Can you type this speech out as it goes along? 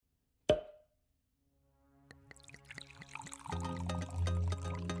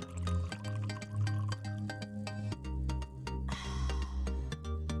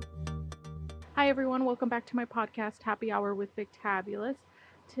Hi everyone, welcome back to my podcast, Happy Hour with Victabulous.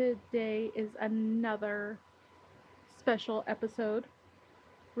 Today is another special episode,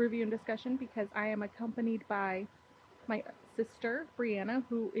 review and discussion, because I am accompanied by my sister, Brianna,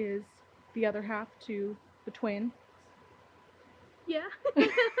 who is the other half to the twin. Yeah.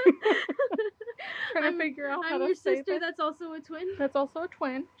 Trying to figure out how to say I'm your sister this. that's also a twin. That's also a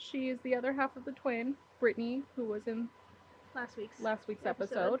twin. She is the other half of the twin, Brittany, who was in Last week's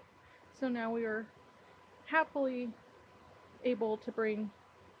episode. So now we are happily able to bring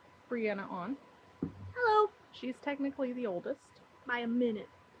Brianna on. Hello. She's technically the oldest. By a minute.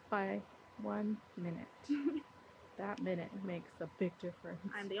 By 1 minute. That minute makes a big difference.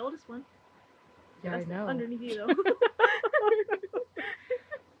 I'm the oldest one. Yeah, that's I know. Underneath you, though.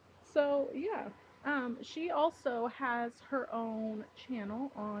 So, yeah. She also has her own channel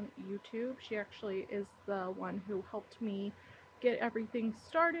on YouTube. She actually is the one who helped me get everything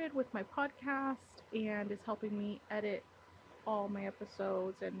started with my podcast and is helping me edit all my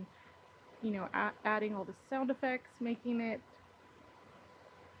episodes and, you know, adding all the sound effects, making it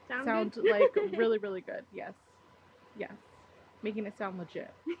sound like really, really good. Yes. Yes. Making it sound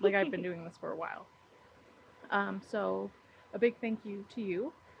legit. Like I've been doing this for a while. So a big thank you to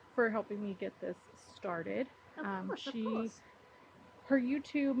you for helping me get this started. Of course. Her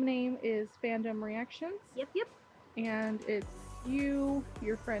YouTube name is FandomReactions. Yep. And it's you,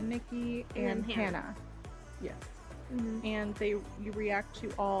 your friend Nikki, and Hannah. Yes. Mm-hmm. And you react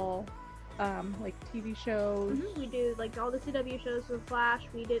to all like TV shows. Mm-hmm. We do like all the CW shows with Flash.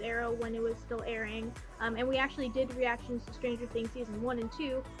 We did Arrow when it was still airing. And we actually did reactions to Stranger Things season 1 and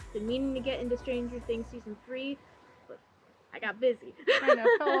 2. Been meaning to get into Stranger Things season 3, but I got busy. Kind of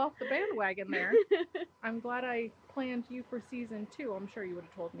fell off the bandwagon there. I'm glad I planned you for season 2. I'm sure you would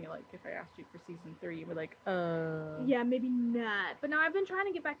have told me, like, if I asked you for season 3, you were like, yeah, maybe not. But no, I've been trying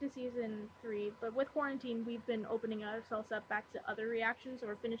to get back to season 3, but with quarantine, we've been opening ourselves up back to other reactions,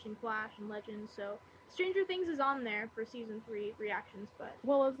 or finishing Flash and Legends, so Stranger Things is on there for season 3 reactions, but...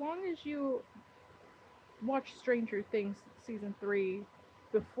 Well, as long as you watch Stranger Things season 3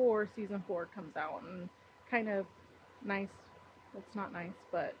 before season 4 comes out, and kind of nice, it's not nice,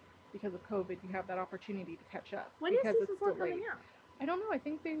 but because of COVID, you have that opportunity to catch up. When is season 4 coming out? I don't know. I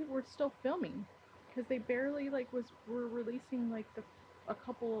think they were still filming because they barely were releasing like a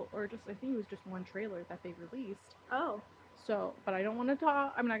couple, or just I think it was just one trailer that they released. Oh. So, but I don't want to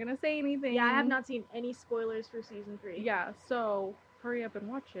talk. I'm not gonna say anything. Yeah, I have not seen any spoilers for season 3. Yeah, so hurry up and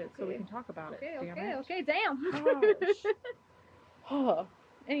watch it so we can talk about it. Okay, damn. Gosh.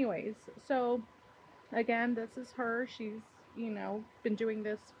 Anyways, so again, this is her. She's, been doing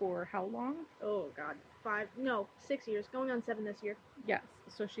this for how long? Oh, God. 6 years. Going on 7 this year. Yes.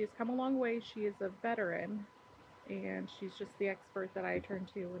 So she has come a long way. She is a veteran. And she's just the expert that I turn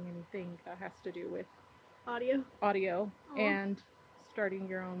to in anything that has to do with audio. Aww. And starting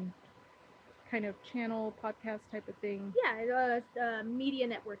your own kind of channel, podcast type of thing. Yeah, media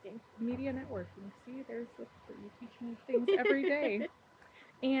networking. See, you teach me things every day.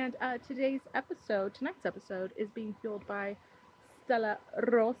 And tonight's episode is being fueled by Stella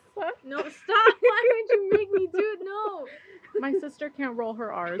Rosa. No, stop! Why would you make me do it? No! My sister can't roll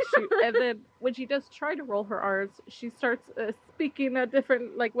her R's. And then when she does try to roll her R's, she starts speaking a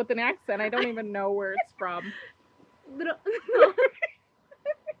different, like with an accent. I don't even know where it's from. No.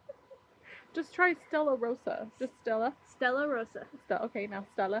 Just try Stella Rosa. Just Stella. Stella Rosa. Okay, now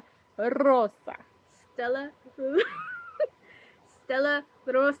Stella Rosa. Stella Rosa. Stella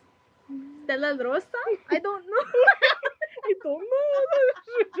Rosa? I don't know. I don't know.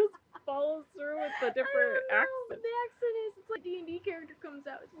 She just follows through with the different accent. The accent is, it's like D&D character comes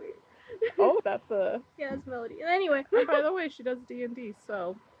out. It's weird. Oh, that's yeah, it's Melody. Anyway. And by the way, she does D&D,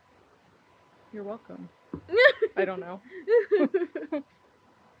 so you're welcome. I don't know.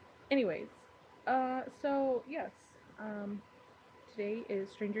 Anyways, so yes, today is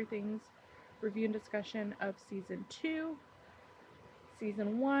Stranger Things review and discussion of season 2.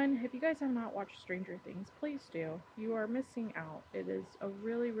 Season 1, if you guys have not watched Stranger Things, please do. You are missing out. It is a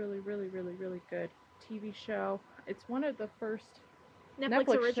really, really, really, really, really good TV show. It's one of the first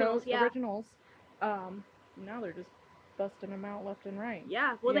Netflix originals. Now they're just busting them out left and right.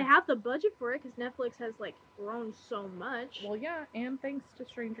 Yeah, well, they have the budget for it because Netflix has, like, grown so much. Well, yeah, and thanks to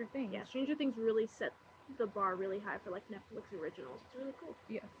Stranger Things. Yeah, Stranger Things really set the bar really high for, like, Netflix originals. It's really cool.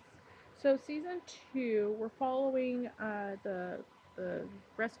 Yes. So, season 2, we're following the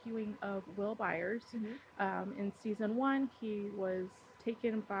rescuing of Will Byers. Mm-hmm. In season 1, he was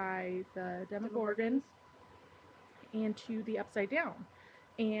taken by the Demogorgons into the Upside Down.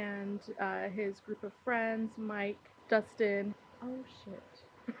 And his group of friends, Mike, Dustin... Oh, shit.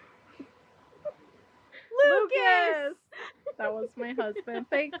 Lucas! That was my husband.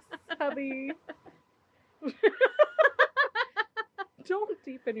 Thanks, hubby. Don't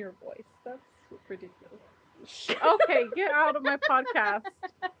deepen your voice. That's ridiculous. Okay, get out of my podcast.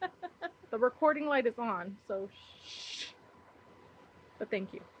 The recording light is on, so shh. But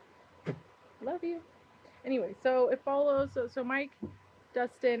thank you. Love you. Anyway, so it follows. So Mike,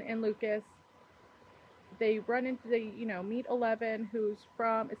 Dustin, and Lucas, they run into meet 11, who's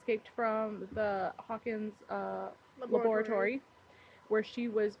escaped from the Hawkins laboratory, where she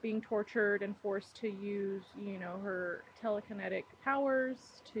was being tortured and forced to use her telekinetic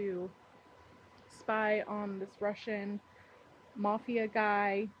powers to spy on this Russian mafia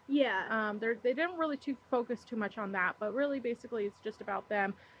guy. Yeah. They didn't really focus too much on that, but really basically it's just about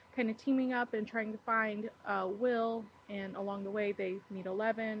them kind of teaming up and trying to find Will, and along the way they meet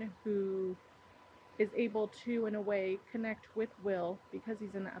 11, who is able to, in a way, connect with Will because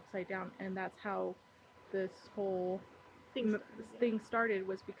he's in the Upside Down, and that's how this whole thing started,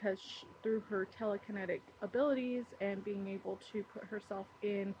 was because through her telekinetic abilities and being able to put herself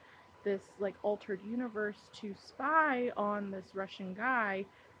in this like altered universe to spy on this Russian guy,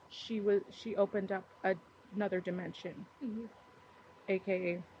 she opened up another dimension,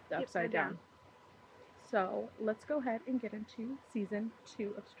 aka the Upside Down. So let's go ahead and get into season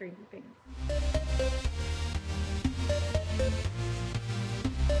 2 of Stranger Things.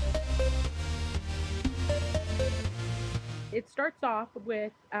 It starts off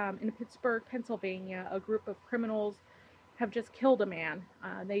with, in Pittsburgh, Pennsylvania, a group of criminals have just killed a man.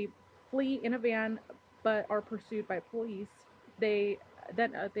 They flee in a van, but are pursued by police. They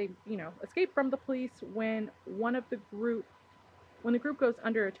escape from the police when the group goes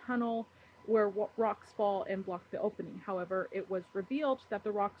under a tunnel where rocks fall and block the opening. However, it was revealed that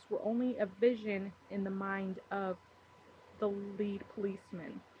the rocks were only a vision in the mind of the lead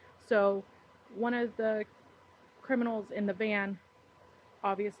policeman. So one of the criminals in the van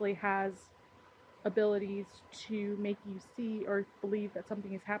obviously has abilities to make you see or believe that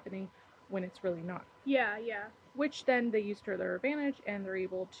something is happening when it's really not. Yeah. Which then they use to their advantage, and they're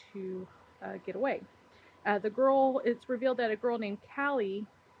able to get away. It's revealed that a girl named Callie,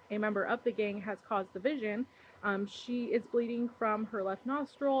 a member of the gang, has caused the vision. She is bleeding from her left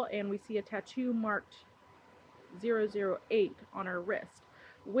nostril, and we see a tattoo marked 008 on her wrist,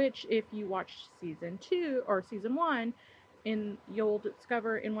 which, if you watch season 2 or season 1, you'll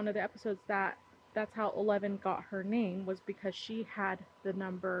discover in one of the episodes that that's how 11 got her name, was because she had the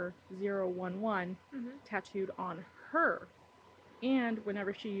number 011 tattooed on her. And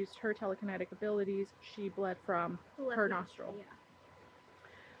whenever she used her telekinetic abilities, she bled from her nostril. Yeah.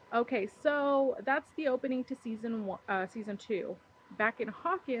 Okay, so that's the opening to season 2. Back in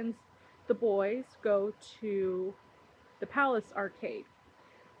Hawkins, the boys go to the Palace Arcade,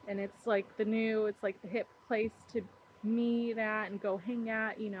 and it's like the hip place to meet at and go hang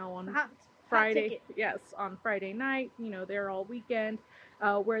at, on Friday. Yes, on Friday night, they're all weekend,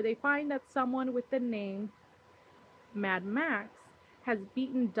 where they find that someone with the name Mad Max has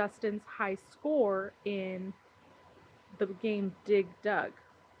beaten Dustin's high score in the game Dig Dug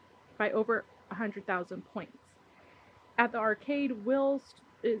by over 100,000 points. At the arcade, Will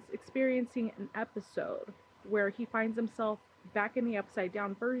is experiencing an episode where he finds himself back in the Upside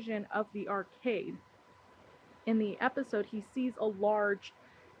Down version of the arcade. In the episode, he sees a large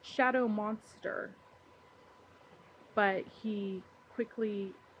shadow monster, but he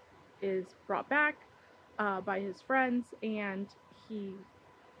quickly is brought back by his friends, and you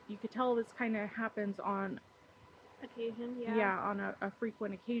could tell this kind of happens on occasion, on a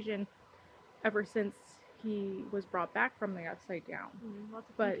frequent occasion ever since he was brought back from the Upside Down. Lots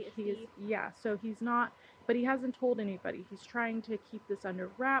of but PTSD. So he's not, but he hasn't told anybody. He's trying to keep this under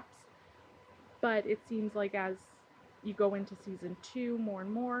wraps, but it seems like as you go into season 2 more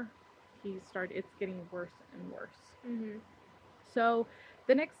and more, it's getting worse and worse. So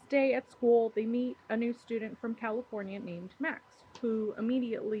the next day at school, they meet a new student from California named Max, who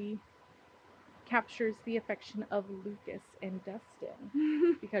immediately captures the affection of Lucas and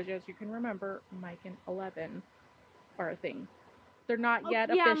Dustin. Because as you can remember, Mike and 11 are a thing. They're not yet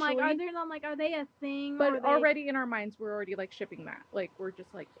officially. Are they a thing? But already in our minds, we're already like shipping that. Like, we're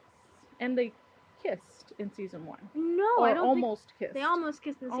just like, yes. And they kissed in season 1. No, or I don't almost think kissed. They almost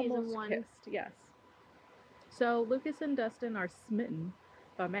kissed in season 1. Kissed, yes. So Lucas and Dustin are smitten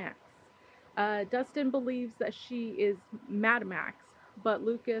by Max. Dustin believes that she is Mad Max, but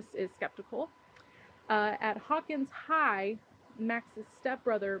Lucas is skeptical. At Hawkins High, Max's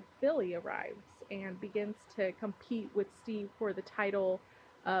stepbrother Billy arrives and begins to compete with Steve for the title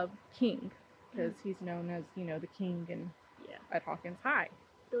of King, because he's known as, the King at Hawkins High.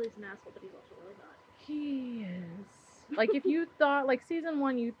 Billy's an asshole, but he's also really hot. He is. Like, if you thought, like, season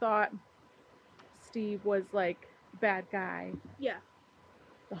 1, you thought Steve was, like, bad guy. Yeah.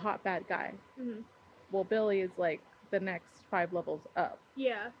 The hot bad guy. Mhm. Well, Billy is, like, the next 5 levels up.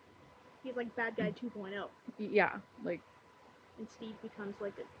 Yeah. He's like bad guy 2.0. Yeah, like, And Steve becomes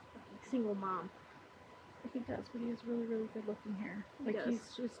like a single mom. he does, but he has really, really good looking hair. He Like,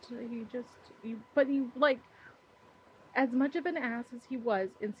 does. but he, like, as much of an ass as he was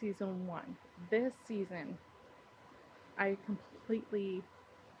in season 1, this season, I completely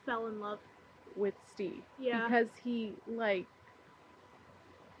Fell in love with Steve. Yeah. Because he, like,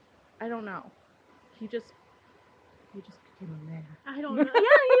 I don't know. He just became a man. I don't know. Yeah,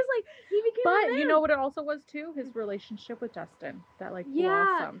 he became a But man. you know what it also was too? His relationship with Dustin. That, like,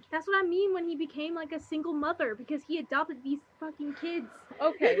 Yeah, blossomed. that's what I mean when he became like a single mother because he adopted these fucking kids.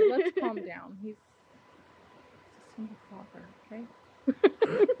 Okay, let's calm down. He's a single father, okay?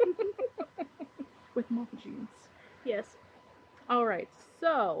 With mom jeans. Yes. Alright,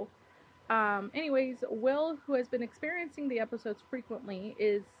 so anyways, Will, who has been experiencing the episodes frequently,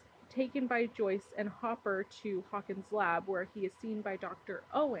 is taken by Joyce and Hopper to Hawkins' lab, where he is seen by Dr.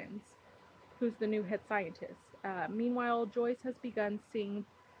 Owens, who's the new head scientist. Meanwhile, Joyce has begun seeing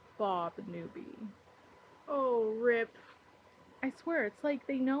Bob Newby. Oh, rip. I swear, it's like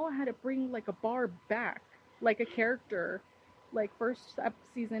they know how to bring, like, a Barb back. Like a character. Like, first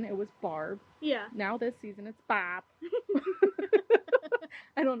season, it was Barb. Yeah. Now this season, it's Bob.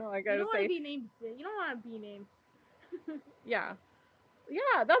 I don't know, I gotta You don't say. want to be named. You don't want to be named. Yeah.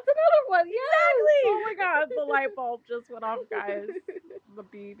 Yeah, that's another one. Yes! Exactly! Oh my god, the light bulb just went off, guys. The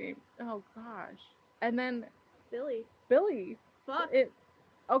bee name. Oh gosh. And then Billy. Fuck. Fuck.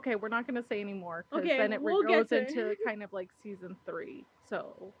 Okay, we're not gonna say anymore because Okay, then it we'll goes get to it. into kind of like season 3.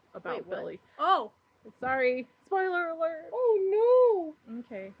 So about Wait, what? Billy. Oh. Sorry. Spoiler alert. Oh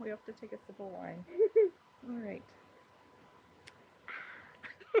Okay, we have to take a sip of wine. no. All right.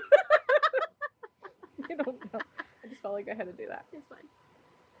 I don't know. I just felt like I had to do that. It's fine.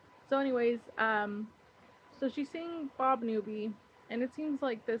 So anyways, so she's seeing Bob Newby, and it seems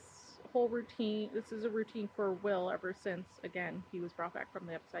like this is a routine for Will ever since, again, he was brought back from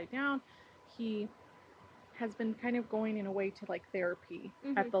the Upside Down. He has been kind of going in a way to, like, therapy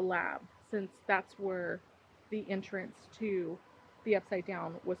at the lab, since that's where the entrance to the Upside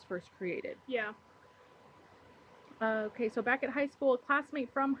Down was first created. Yeah. Okay, so back at high school, a classmate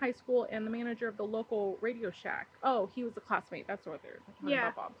from high school and the manager of the local Radio Shack. Oh, he was a classmate. That's what they're talking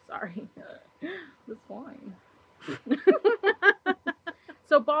about, Bob. Sorry. This wine.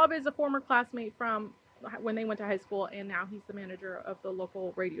 So Bob is a former classmate from when they went to high school, and now he's the manager of the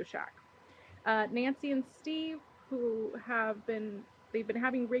local Radio Shack. Nancy and Steve, they've been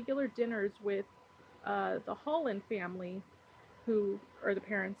having regular dinners with the Holland family, who are the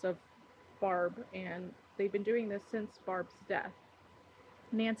parents of Barb, and they've been doing this since Barb's death.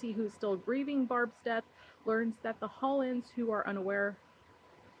 Nancy, who's still grieving Barb's death, learns that the Hollands, who are unaware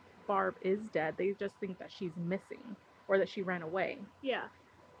Barb is dead, they just think that she's missing or that she ran away. Yeah.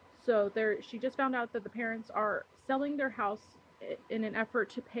 So she just found out that the parents are selling their house in an effort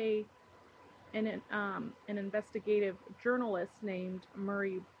to pay an investigative journalist named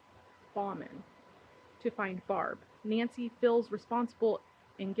Murray Bauman to find Barb. Nancy feels responsible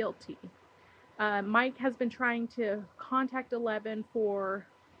and guilty. Mike has been trying to contact 11 for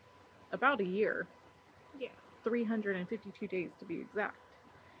about a year. Yeah. 352 days to be exact.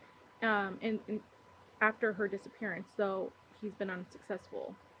 And after her disappearance, though he's been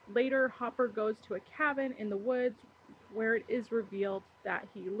unsuccessful. Later, Hopper goes to a cabin in the woods where it is revealed that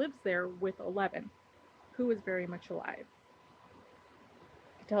he lives there with 11, who is very much alive.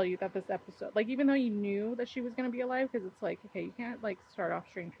 I tell you that this episode, like, even though you knew that she was going to be alive, because it's like, okay, you can't, like, start off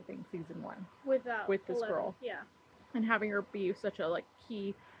Stranger Things season 1 with this 11. girl. Yeah. And having her be such a, like,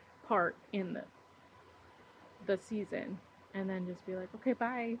 key part in the season, and then just be like, okay,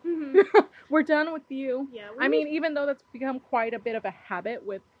 bye. We're done with you. Yeah. I mean, even though that's become quite a bit of a habit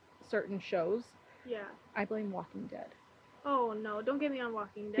with certain shows. Yeah. I blame Walking Dead. Oh no, don't get me on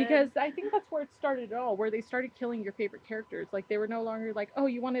Walking Dead. Because I think that's where it started all, where they started killing your favorite characters. Like, they were no longer like, oh,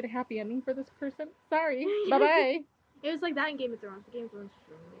 you wanted a happy ending for this person? Sorry. Bye-bye. It was like that in Game of Thrones. Game of Thrones.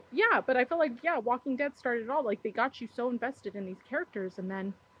 Yeah, but I feel like, yeah, Walking Dead started it all. Like, they got you so invested in these characters, and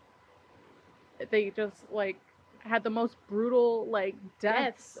then they just, like, had the most brutal, like,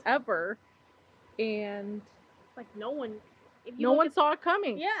 deaths ever. And like, no one saw it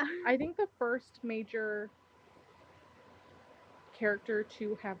coming. Yeah. I think the first major character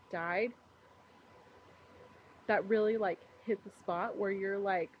to have died that really, like, hit the spot where you're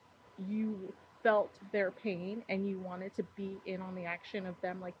like, you felt their pain and you wanted to be in on the action of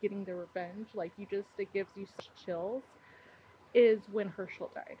them like getting their revenge, like it gives you such chills, is when Herschel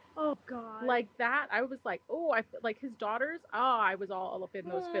died. Oh God. Like that, I was like, oh, like his daughters. Oh, I was all up in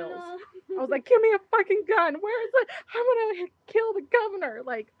those feels. No. I was like, give me a fucking gun. Where is it? I'm gonna kill the governor.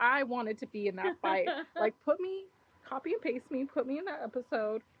 Like I wanted to be in that fight. Like copy and paste me, put me in that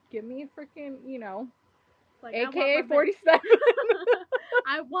episode. Give me freaking, like, AKA 47.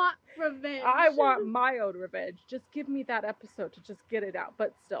 I want revenge. I want my own revenge. Just give me that episode to just get it out.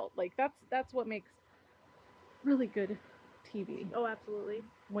 But still, like that's what makes really good TV. Oh, absolutely.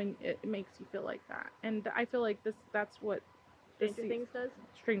 When it makes you feel like that. And I feel like that's what Stranger Things does.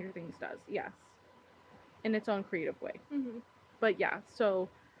 Stranger Things does, yes. In its own creative way. Mm-hmm. But yeah, so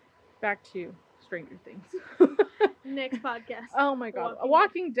back to Stranger Things. Next podcast. Oh my God.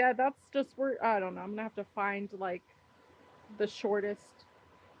 Walking Dead, that's just I don't know. I'm gonna have to find like the shortest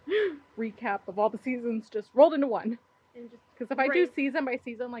recap of all the seasons just rolled into one. Because if I do season by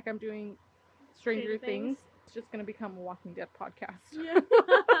season like I'm doing Stranger Things, it's just gonna become a Walking Dead podcast. Yeah.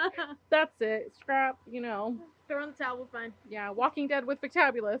 That's it. Scrap, Throw in the towel, we're fine. Yeah, Walking Dead with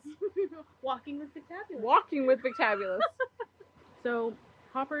Victabulous. Walking with Victabulous. Walking with Victabulous. So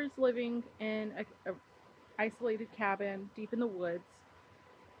Hopper's living in a isolated cabin deep in the woods.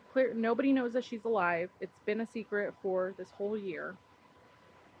 Nobody knows that she's alive. It's been a secret for this whole year.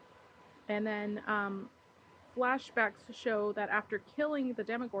 And then flashbacks show that after killing the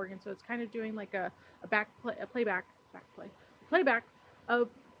Demogorgon, so it's kind of doing like a playback of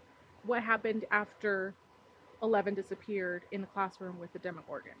what happened after 11 disappeared in the classroom with the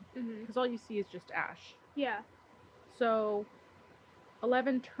Demogorgon. Because all you see is just Ash. Yeah. So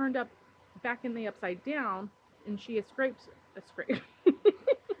 11 turned up back in the Upside Down, and she escapes.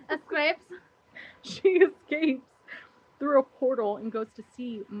 She escapes through a portal and goes to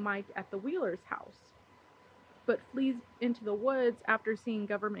see Mike at the Wheeler's house, but flees into the woods after seeing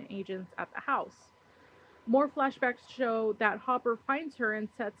government agents at the house. More flashbacks show that Hopper finds her and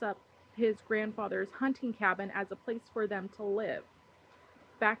sets up his grandfather's hunting cabin as a place for them to live.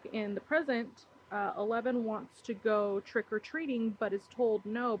 Back in the present, 11 wants to go trick-or-treating, but is told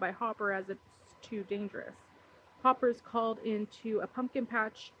no by Hopper as it's too dangerous. Hopper is called into a pumpkin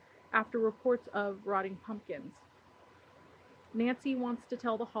patch after reports of rotting pumpkins. Nancy wants to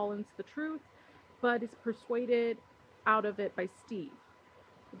tell the Hollands the truth, but is persuaded out of it by Steve.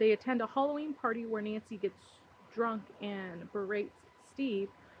 They attend a Halloween party where Nancy gets drunk and berates Steve,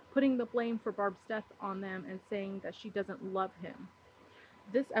 putting the blame for Barb's death on them and saying that she doesn't love him.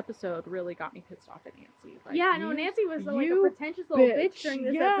 This episode really got me pissed off at Nancy. Like, yeah, no, Nancy was like a pretentious little bitch during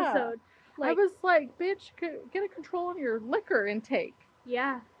this episode. Like, I was like, bitch, get a control on your liquor intake.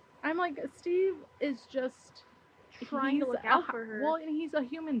 Yeah. I'm like, Steve is just trying to look out for her. Well, and he's a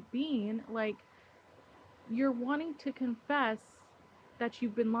human being. Like, you're wanting to confess that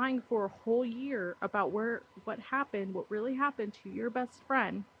you've been lying for a whole year about what really happened to your best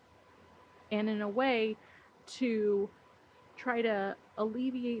friend. And in a way, to try to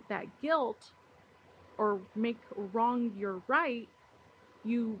alleviate that guilt or make wrong your right,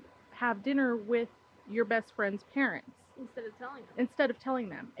 you have dinner with your best friend's parents. Instead of telling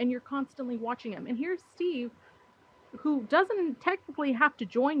them. And you're constantly watching them. And here's Steve, who doesn't technically have to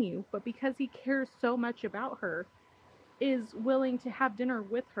join you, but because he cares so much about her, is willing to have dinner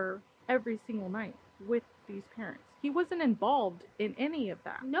with her every single night with these parents. He wasn't involved in any of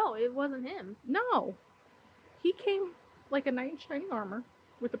that. No, it wasn't him. No. He came like a knight in shining armor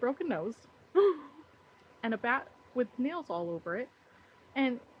with a broken nose and a bat with nails all over it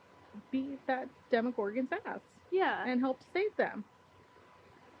and beat that Demogorgon's ass. Yeah. And helped save them.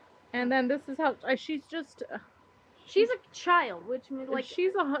 And then this is how she's just she's a child, which means like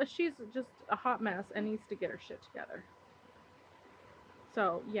she's just a hot mess and needs to get her shit together.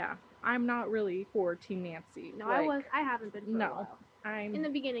 So yeah, I'm not really for Team Nancy. No, like, I haven't been for a while. In the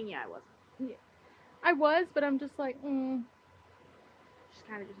beginning, yeah, I wasn't. Yeah. I was, but I'm just like, She's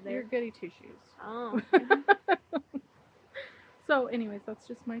kind of just there. You're goody two shoes. Oh. So, anyways, that's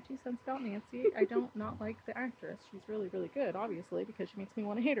just my 2 cents about Nancy. I don't not like the actress. She's really, really good, obviously, because she makes me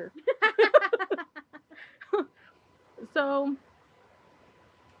want to hate her. So,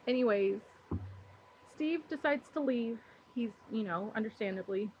 anyways, Steve decides to leave. He's,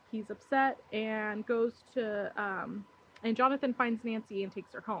 understandably, he's upset and goes to, and Jonathan finds Nancy and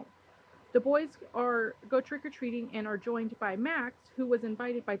takes her home. The boys go trick-or-treating and are joined by Max, who was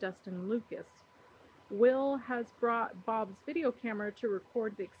invited by Dustin and Lucas. Will has brought Bob's video camera to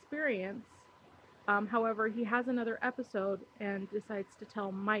record the experience. However, he has another episode and decides to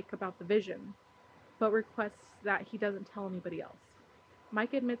tell Mike about the vision, but requests that he doesn't tell anybody else.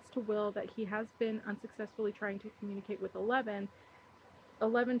 Mike admits to Will that he has been unsuccessfully trying to communicate with 11.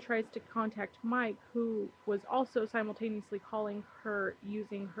 11 tries to contact Mike, who was also simultaneously calling her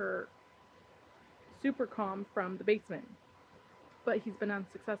using her supercom from the basement, but he's been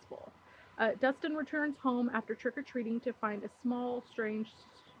unsuccessful. Dustin returns home after trick-or-treating to find a small, strange,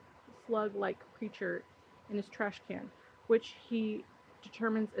 slug-like creature in his trash can, which he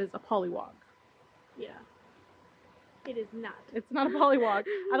determines is a pollywog. Yeah. It is not. It's not a pollywog.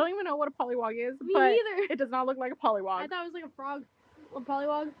 I don't even know what a pollywog is, Me but neither. it does not look like a pollywog. I thought it was like a frog. A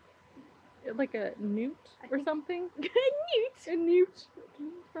pollywog. Like a newt or something? Newt? A newt?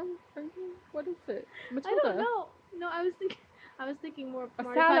 From what is it? Matilda. I don't know. No, I was thinking more of A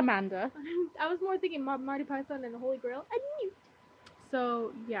Marty salamander. I was more thinking Marty Python and the Holy Grail. A newt.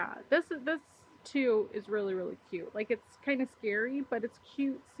 So yeah, this too is really, really cute. Like, it's kind of scary, but it's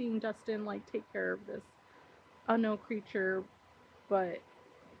cute seeing Dustin like take care of this unknown creature, but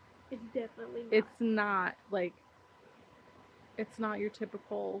It's definitely not. It's not your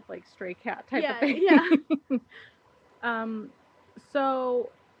typical like stray cat type of thing. Yeah. So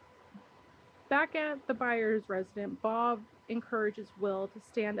back at the buyer's residence, Bob encourages Will to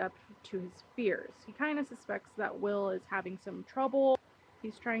stand up to his fears. He kind of suspects that Will is having some trouble.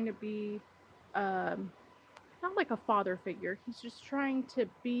 He's trying to be not like a father figure. He's just trying to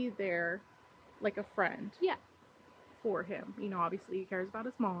be there like a friend. Yeah. For him. You know, obviously he cares about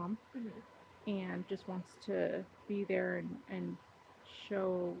his mom. Mm-hmm. And just wants to be there and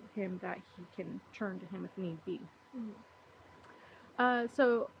show him that he can turn to him if need be. Mm-hmm.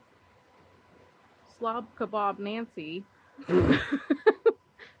 So Slob Kebab Nancy,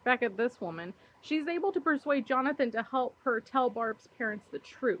 back at this woman, she's able to persuade Jonathan to help her tell Barb's parents the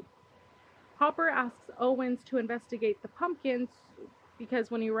truth. Hopper asks Owens to investigate the pumpkins because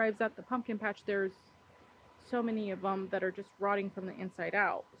when he arrives at the pumpkin patch, there's so many of them that are just rotting from the inside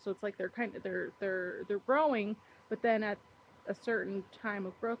out. So it's like they're growing, but then at a certain time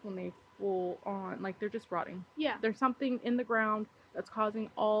of growth when they full on, like, they're just rotting. Yeah. There's something in the ground that's causing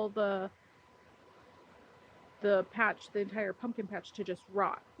all the entire pumpkin patch to just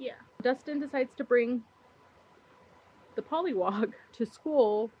rot. Yeah. Dustin decides to bring the pollywog to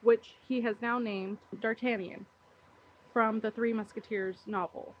school, which he has now named D'Artagnan from the Three Musketeers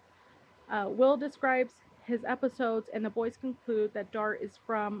novel. Will describes his episodes, and the boys conclude that Dart is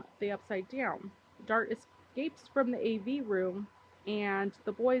from the Upside Down. Dart escapes from the AV room, and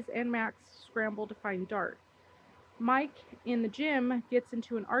the boys and Max scramble to find Dart. Mike in the gym gets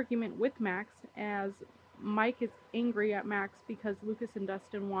into an argument with Max, as Mike is angry at Max because Lucas and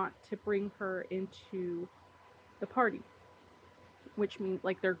Dustin want to bring her into the party, which means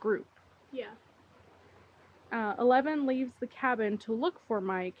like their group. Yeah. 11 leaves the cabin to look for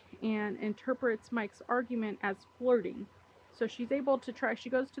Mike and interprets Mike's argument as flirting. So she's able to she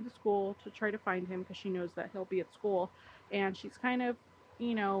goes to the school to try to find him because she knows that he'll be at school. And she's kind of,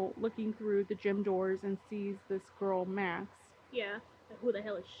 looking through the gym doors and sees this girl, Max. Yeah. Who the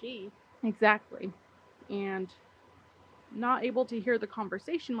hell is she? Exactly. And not able to hear the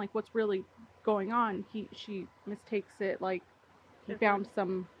conversation, like what's really going on. She mistakes it like he found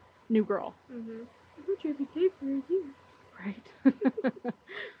some new girl. Mm-hmm. Which would be paid for you. Right.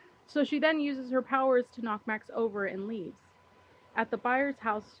 So she then uses her powers to knock Max over and leaves. At the buyer's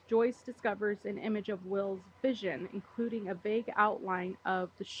house, Joyce discovers an image of Will's vision, including a vague outline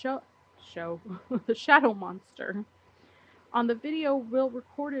of the the shadow monster. On the video, Will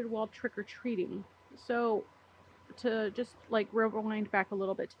recorded while trick-or-treating. So to just like rewind back a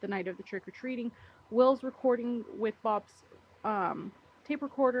little bit to the night of the trick-or-treating, Will's recording with Bob's tape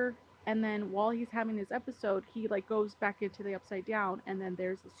recorder. And then while he's having his episode, he like goes back into the Upside Down, and then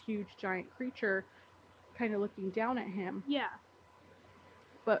there's this huge giant creature kind of looking down at him. Yeah.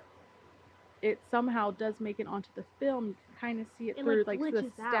 But it somehow does make it onto the film. You can kind of see it through like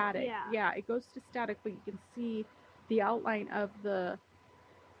the static. Yeah, it goes to static, but you can see the outline of the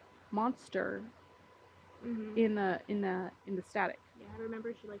monster in the static. Yeah, I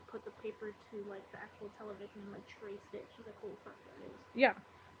remember she like put the paper to like the actual television and like traced it. She's like, "Oh fuck, that is." Yeah.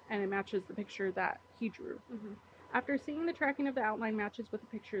 And it matches the picture that he drew. Mm-hmm. After seeing the tracking of the outline matches with the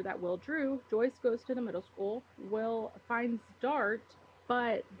picture that Will drew, Joyce goes to the middle school. Will finds Dart,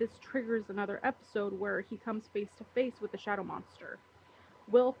 but this triggers another episode where he comes face to face with the shadow monster.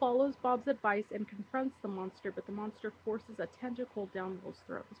 Will follows Bob's advice and confronts the monster, but the monster forces a tentacle down Will's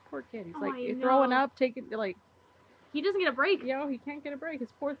throat. This poor kid. He's like, you're throwing up, taking, like... He doesn't get a break. He can't get a break.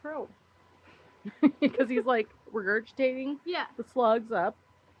 His poor throat. Because he's, like, regurgitating the slugs up,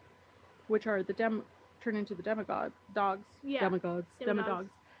 which are turn into the demagogues. Yeah. Demodogs.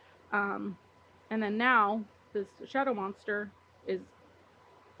 And then now, this shadow monster is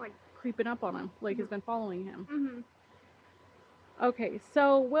creeping up on him, like Mhm. has been following him. Mhm. Okay,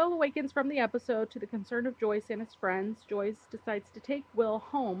 so Will awakens from the episode to the concern of Joyce and his friends. Joyce decides to take Will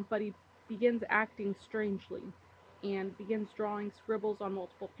home, but he begins acting strangely and begins drawing scribbles on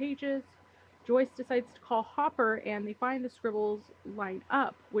multiple pages. Joyce decides to call Hopper, and they find the scribbles line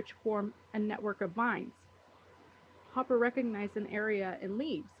up, which form a network of vines. Hopper recognizes an area and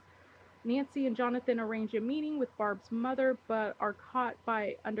leaves. Nancy and Jonathan arrange a meeting with Barb's mother, but are caught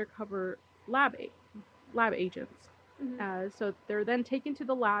by undercover lab agents. So they're then taken to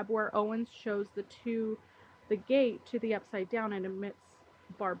the lab, where Owens shows the gate to the Upside Down and admits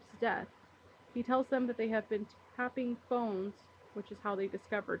Barb's death. He tells them that they have been tapping phones, which is how they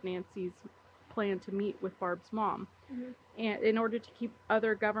discovered Nancy's plan to meet with Barb's mom, and in order to keep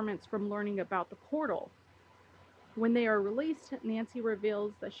other governments from learning about the portal. When they are released, Nancy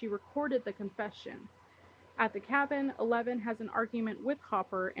reveals that she recorded the confession. At the cabin, Eleven has an argument with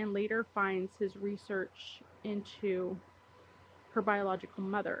Hopper and later finds his research into her biological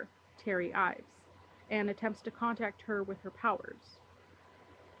mother, Terry Ives, and attempts to contact her with her powers.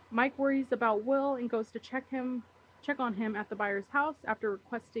 Mike worries about Will and goes to check on him at the Byers' house after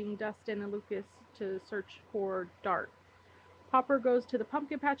requesting Dustin and Lucas to search for Dart. Hopper goes to the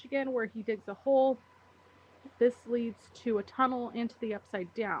pumpkin patch again, where he digs a hole. This leads to a tunnel into the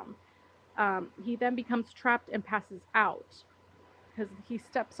Upside Down. He then becomes trapped and passes out because he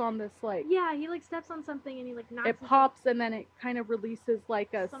steps on this he like steps on something and he like knocks. It pops and then it kind of releases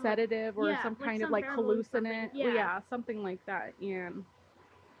like a Some, sedative or some kind of like hallucinant. Yeah, Something like that. And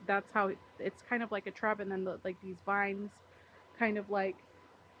that's how it's kind of like a trap. And then these vines, kind of like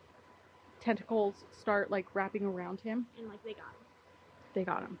tentacles, start like wrapping around him. And like they got him. They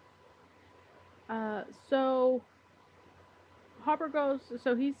got him. So Hopper goes.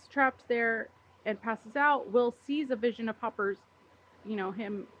 So he's trapped there and passes out. Will sees a vision of Hopper's,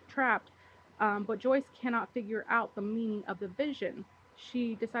 him trapped. But Joyce cannot figure out the meaning of the vision.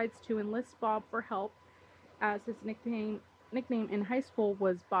 She decides to enlist Bob for help, as his nickname in high school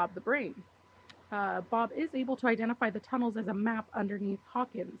was Bob the Brain. Bob is able to identify the tunnels as a map underneath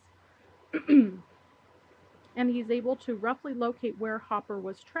Hawkins. And he's able to roughly locate where Hopper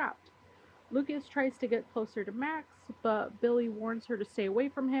was trapped. Lucas tries to get closer to Max, but Billy warns her to stay away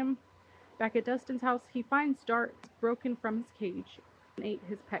from him. Back at Dustin's house, he finds Dart broken from his cage and ate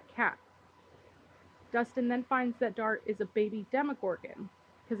his pet cat. Dustin then finds that Dart is a baby Demogorgon,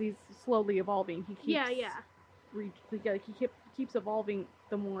 because he's slowly evolving. He keeps he keeps evolving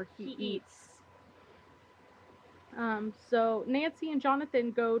the more he eats. So Nancy and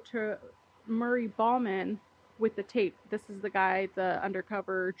Jonathan go to Murray Bauman with the tape. This is the guy, the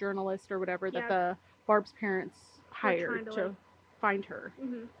undercover journalist or whatever that the Barb's parents hired to find her.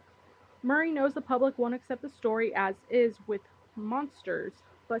 Murray knows the public won't accept the story as is with monsters,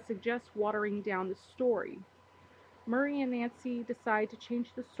 but suggests watering down the story. Murray and Nancy decide to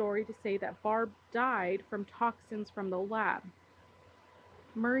change the story to say that Barb died from toxins from the lab.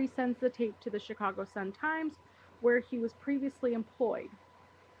 Murray sends the tape to the Chicago Sun-Times, where he was previously employed.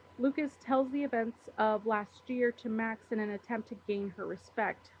 Lucas tells the events of last year to Max in an attempt to gain her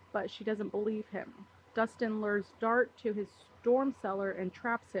respect, but she doesn't believe him. Dustin lures Dart to his storm cellar and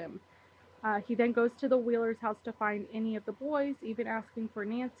traps him. He then goes to the Wheelers' house to find any of the boys, even asking for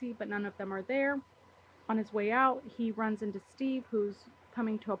Nancy, but none of them are there. On his way out, he runs into Steve, who's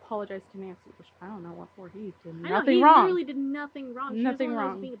coming to apologize to Nancy, which I don't know what for. He did nothing wrong. He literally did nothing wrong. Nothing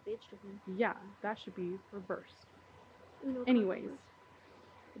wrong. She was being a bitch to him. Yeah, that should be reversed. Anyways,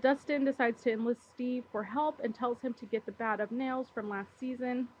 Dustin decides to enlist Steve for help and tells him to get the bat of nails from last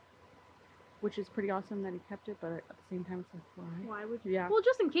season, which is pretty awesome that he kept it, but at the same time, it's like, why would you? Yeah. Well,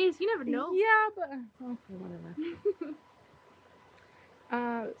 just in case, you never know. Yeah, but okay, whatever.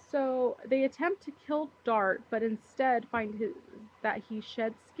 So they attempt to kill Dart, but instead find that he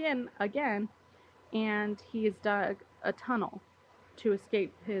shed skin again, and he has dug a tunnel to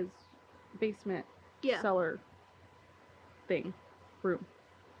escape his basement cellar room.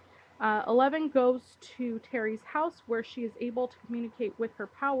 11 goes to Terry's house, where she is able to communicate with her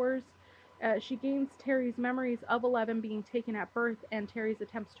powers. She gains Terry's memories of 11 being taken at birth and Terry's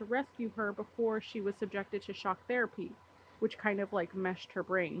attempts to rescue her before she was subjected to shock therapy, which kind of like meshed her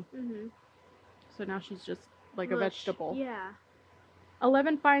brain. So now she's just like a vegetable. Yeah.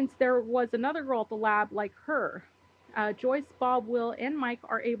 11 finds there was another girl at the lab like her. Joyce, Bob, Will, and Mike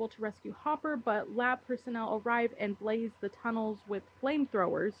are able to rescue Hopper, but lab personnel arrive and blaze the tunnels with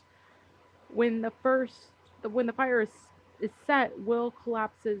flamethrowers. When the fire is set, Will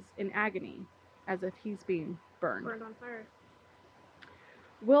collapses in agony, as if he's being burned on fire.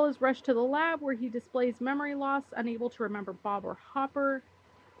 Will is rushed to the lab, where he displays memory loss, unable to remember Bob or Hopper.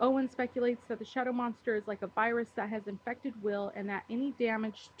 Owen speculates that the shadow monster is like a virus that has infected Will and that any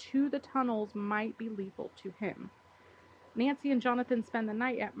damage to the tunnels might be lethal to him. Nancy and Jonathan spend the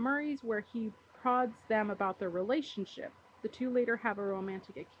night at Murray's where he prods them about their relationship. The two later have a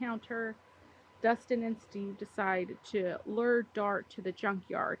romantic encounter. Dustin and Steve decide to lure Dart to the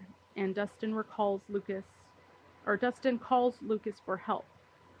junkyard, and Dustin calls Lucas for help.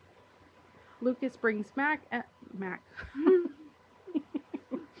 Lucas brings Mac.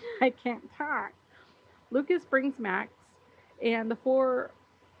 I can't talk. Lucas brings Max, and the four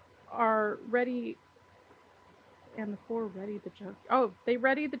ready the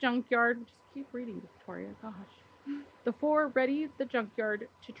junkyard. Just keep reading, Victoria. Gosh. The four ready the junkyard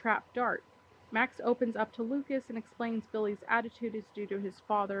to trap Dart. Max opens up to Lucas and explains Billy's attitude is due to his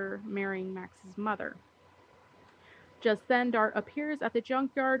father marrying Max's mother. Just then, Dart appears at the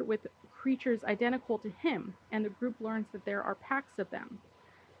junkyard with creatures identical to him, and the group learns that there are packs of them.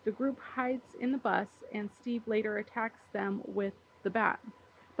 The group hides in the bus, and Steve later attacks them with the bat.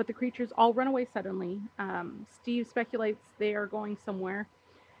 But the creatures all run away suddenly. Steve speculates they are going somewhere.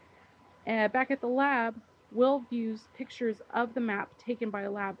 Back at the lab, Will views pictures of the map taken by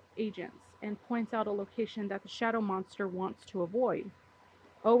lab agents and points out a location that the shadow monster wants to avoid.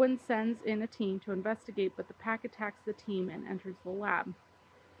 Owen sends in a team to investigate, but the pack attacks the team and enters the lab.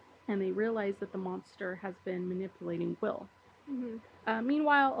 And they realize that the monster has been manipulating Will. Mm-hmm.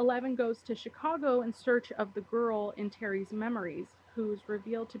 Meanwhile, 11 goes to Chicago in search of the girl in Terry's memories, who's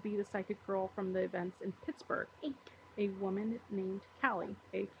revealed to be the psychic girl from the events in Pittsburgh, a woman named Callie,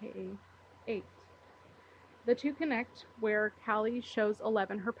 aka 8. The two connect, where Callie shows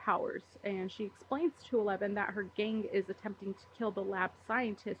 11 her powers, and she explains to 11 that her gang is attempting to kill the lab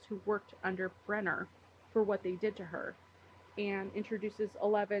scientist who worked under Brenner for what they did to her, and introduces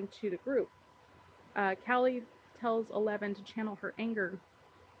 11 to the group. Callie tells 11 to channel her anger,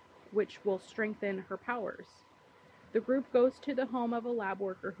 which will strengthen her powers. The group goes to the home of a lab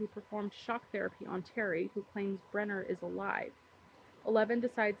worker who performed shock therapy on Terry, who claims Brenner is alive. 11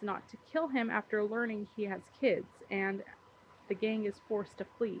 decides not to kill him after learning he has kids, and the gang is forced to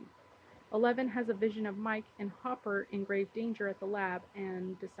flee. 11 has a vision of Mike and Hopper in grave danger at the lab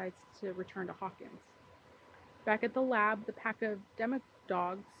and decides to return to Hawkins. Back at the lab, the pack of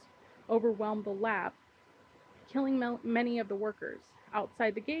demodogs overwhelm the lab, killing many of the workers.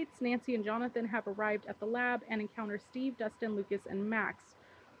 Outside the gates, Nancy and Jonathan have arrived at the lab and encounter Steve, Dustin, Lucas, and Max,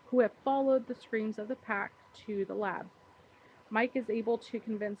 who have followed the screams of the pack to the lab. Mike is able to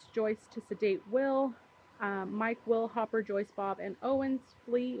convince Joyce to sedate Will. Mike, Will, Hopper, Joyce, Bob, and Owens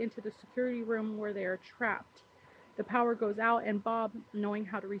flee into the security room where they are trapped. The power goes out, and Bob, knowing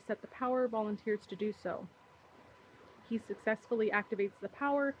how to reset the power, volunteers to do so. He successfully activates the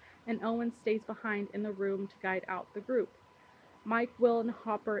power, and Owens stays behind in the room to guide out the group. Mike, Will, and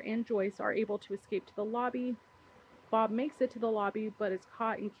Hopper and Joyce are able to escape to the lobby. Bob makes it to the lobby, but is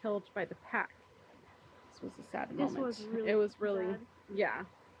caught and killed by the pack. This was a sad moment. It was really sad. Yeah.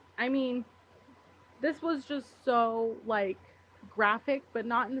 I mean, this was just so, like, graphic, but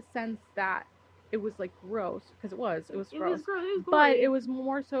not in the sense that it was, like, gross, because it was gross. It was gory. But it was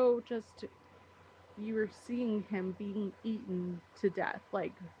more so just, you were seeing him being eaten to death,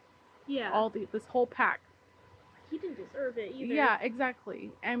 like, yeah. this whole pack. He didn't deserve it either. Yeah,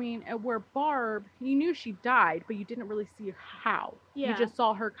 exactly. I mean, where Barb, you knew she died, but you didn't really see how. Yeah. You just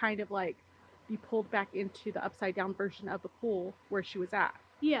saw her kind of, like, be pulled back into the upside down version of the pool where she was at.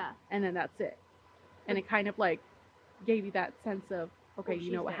 Yeah. And then that's it. And it kind of, like, gave you that sense of, okay,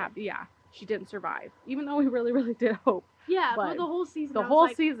 you know what happened. Yeah, she didn't survive. Even though we really, really did hope. Yeah, but the whole season. The whole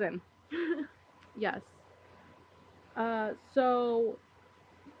season. Yes. So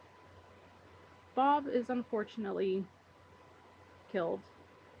Bob is unfortunately killed.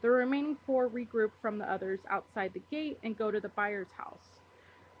 The remaining 4 regroup from the others outside the gate and go to the buyer's house.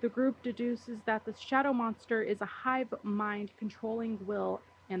 The group deduces that the shadow monster is a hive mind controlling Will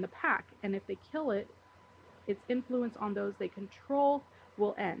and the pack, and if they kill it, its influence on those they control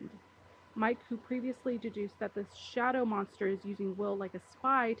will end. Mike, who previously deduced that the shadow monster is using Will like a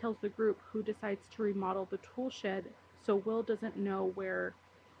spy, tells the group, who decides to remodel the tool shed so Will doesn't know where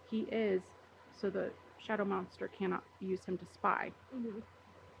he is, so the shadow monster cannot use him to spy. Mm-hmm.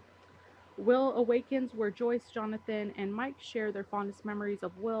 Will awakens where Joyce, Jonathan, and Mike share their fondest memories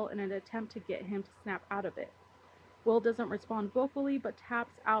of Will in an attempt to get him to snap out of it. Will doesn't respond vocally, but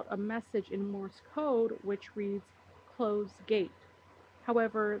taps out a message in Morse code, which reads, "Close gate."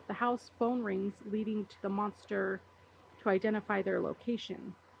 However, the house phone rings, leading to the monster to identify their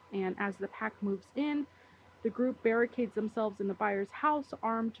location. And as the pack moves in, the group barricades themselves in the buyer's house,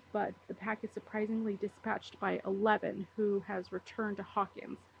 armed, but the pack is surprisingly dispatched by 11, who has returned to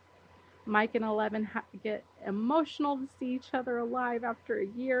Hawkins. Mike and 11 get emotional to see each other alive after a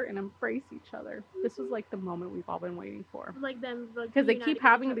year and embrace each other. This was like the moment we've all been waiting for. Like them, because they keep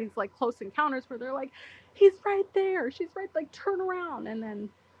having these like close encounters where they're like, he's right there, she's right, like turn around, and then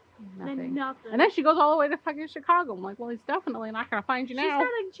nothing. And then she goes all the way to fucking Chicago. I'm like, well, he's definitely not gonna find you now.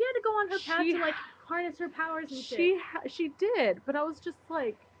 She had to go on her path to like harness her powers and shit. She did, but I was just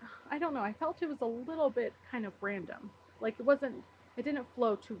like, I don't know. I felt it was a little bit kind of random. Like it didn't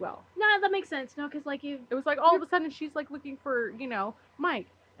flow too well. No, that makes sense. No, because like it was like all of a sudden she's like looking for Mike,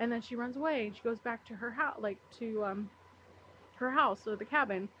 and then she runs away and she goes back to her house, like to her house or the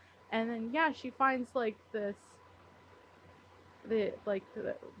cabin, and then she finds like the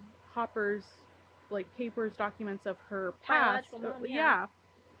Hopper's like papers, documents of her past.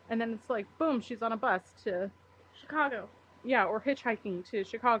 And then it's like boom, she's on a bus to Chicago. Yeah, or hitchhiking to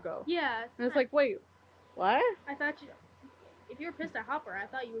Chicago. Yeah. And it's like, wait, what? I thought if you were pissed at Hopper, I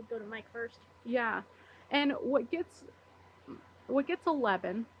thought you would go to Mike first. Yeah. And what gets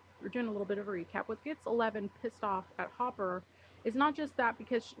 11, we're doing a little bit of a recap, what gets 11 pissed off at Hopper is not just that,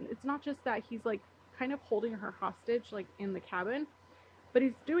 because it's not just that he's like kind of holding her hostage like in the cabin, but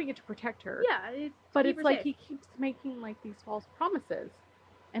he's doing it to protect her. Yeah. It's like he keeps making like these false promises.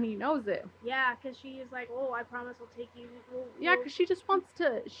 And he knows it. Yeah, because she is like, oh, I promise I'll take you. Yeah, because she just wants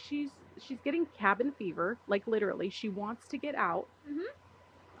to, she's getting cabin fever, like literally. She wants to get out. Mm-hmm.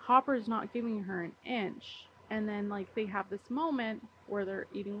 Hopper's not giving her an inch. And then like they have this moment where they're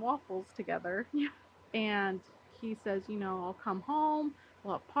eating waffles together. Yeah. And he says, I'll come home,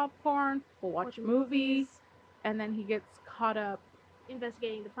 we'll have popcorn, we'll watch movies. And then he gets caught up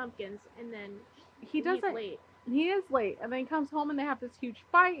investigating the pumpkins, and then he's late. He is late, and then he comes home and they have this huge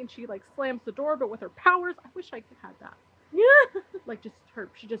fight, and she like slams the door, but with her powers, I wish I could have that. Yeah. Like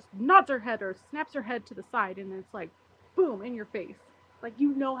she just nods her head or snaps her head to the side, and it's like, boom, in your face. Like,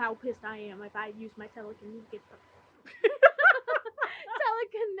 how pissed I am if I use my telekinetic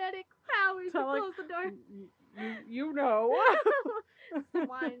powers to close the door. You know. It's the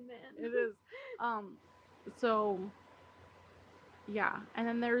wine, man. It is. So. Yeah, and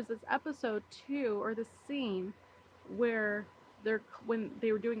then there's this episode too, or this scene where when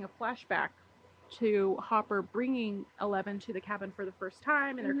they were doing a flashback to Hopper bringing 11 to the cabin for the first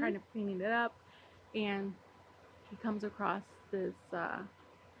time, and they're kind of cleaning it up, and he comes across this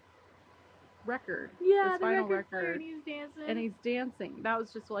record. Yeah, this the vinyl record. And he's dancing. That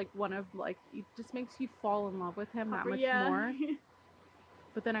was just like one of like, it just makes you fall in love with him Hopper, that much more.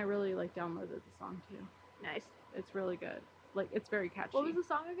 But then I really like downloaded the song too. Nice. It's really good. Like, it's very catchy. What was the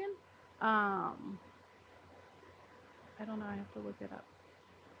song again? I don't know. I have to look it up.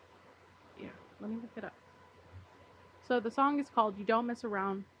 Yeah, let me look it up. So the song is called "You Don't Mess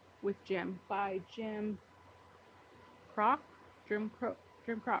Around with Jim" by Jim Croc. Jim Croc.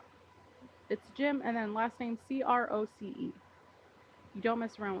 It's Jim, and then last name Croce. You don't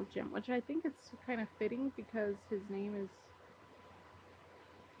mess around with Jim, which I think it's kind of fitting because his name is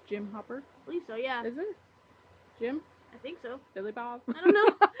Jim Hopper. I believe so. Yeah. Is it Jim? I think so. Billy Bob? I don't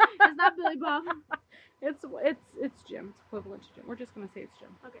know. It's not Billy Bob. It's Jim. It's equivalent to Jim. We're just gonna say it's Jim.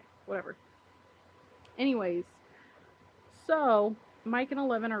 Okay. Whatever. Anyways, so Mike and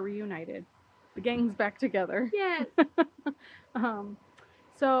 11 are reunited. The gang's back together. Yes.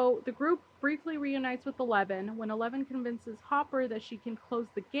 So the group briefly reunites with 11. When 11 convinces Hopper that she can close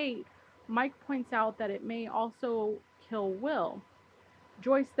the gate, Mike points out that it may also kill Will.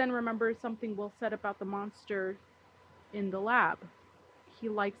 Joyce then remembers something Will said about the monster in the lab. He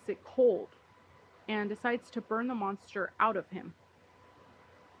likes it cold and decides to burn the monster out of him.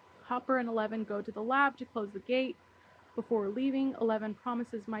 Hopper and 11 go to the lab to close the gate. Before leaving, 11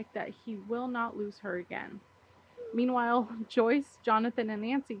 promises Mike that he will not lose her again. Meanwhile, Joyce, Jonathan, and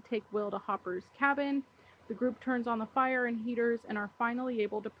Nancy take Will to Hopper's cabin. The group turns on the fire and heaters and are finally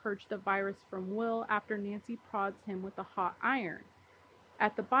able to purge the virus from Will after Nancy prods him with a hot iron.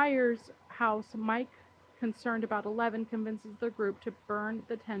 At the Byers' house, Mike, concerned about 11, convinces the group to burn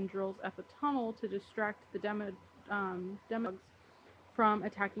the tendrils at the tunnel to distract the demogs from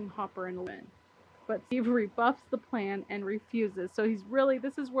attacking Hopper and 11. But Steve rebuffs the plan and refuses. So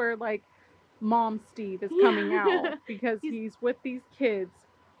this is where like Mom Steve is coming out, because he's with these kids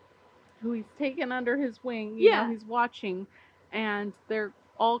who he's taken under his wing. You know, he's watching, and they're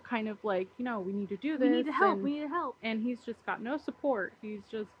all kind of like, we need to do this. We need to help. And he's just got no support. He's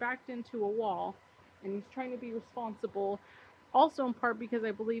just backed into a wall, and he's trying to be responsible. Also in part because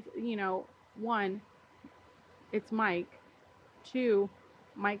I believe, one, it's Mike. Two,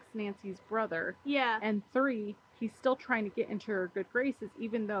 Mike's Nancy's brother. Yeah. And 3, he's still trying to get into her good graces,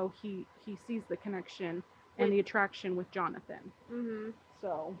 even though he sees the connection and the attraction with Jonathan. Mm-hmm.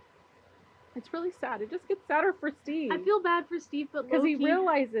 So, It's really sad. It just gets sadder for Steve. I feel bad for Steve, but because he low-key,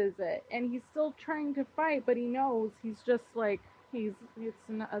 realizes it, and he's still trying to fight, but he knows he's just like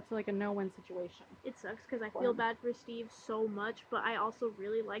it's like a no-win situation. it sucks because I feel bad for Steve so much, but I also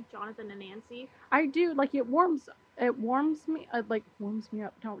really like Jonathan and Nancy. I do, like, it warms me, warms me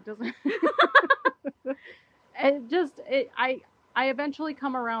up. No, it doesn't. I eventually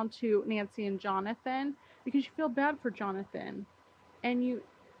come around to Nancy and Jonathan because you feel bad for Jonathan, and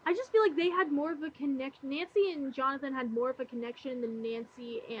I just feel like they had more of a connection. Nancy and Jonathan had more of a connection than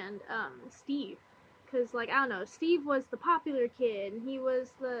Nancy and Steve. Because, like, I don't know, Steve was the popular kid, and he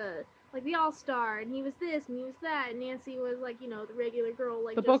was the all-star, and he was this, and he was that, and Nancy was, like, you know, the regular girl,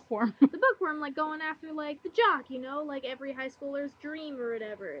 like, the bookworm. The bookworm, like, going after, like, the jock, you know, like every high schooler's dream or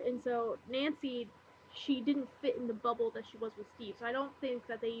whatever. And so, Nancy, she didn't fit in the bubble that she was with Steve, so I don't think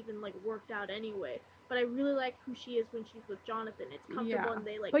that they even, like, worked out anyway. But I really like who she is when she's with Jonathan. It's comfortable, and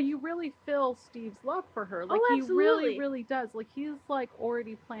they, like... But you really feel Steve's love for her. Like, oh, he absolutely. really, really does. Like, he's, like,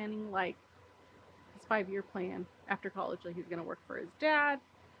 already planning, like, his 5-year plan after college. Like, he's going to work for his dad.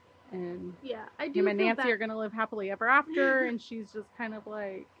 And yeah, I do him and feel Nancy bad. are going to live happily ever after. And she's just kind of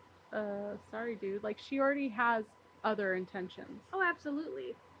like, sorry, dude. Like, she already has other intentions. Oh,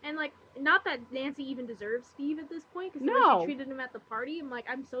 absolutely. And, like, not that Nancy even deserves Steve at this point, because the No. way she treated him at the party, I'm like,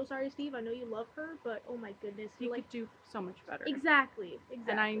 I'm so sorry, Steve. I know you love her, but oh my goodness. He like, could do so much better. Exactly.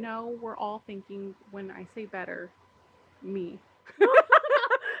 And I know we're all thinking, when I say better, me.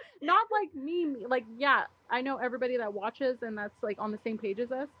 Not like me. Like, yeah, I know everybody that watches and that's, like, on the same page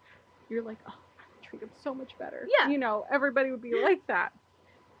as us. You're like, oh, I would treat him so much better. Yeah. You know, everybody would be like that.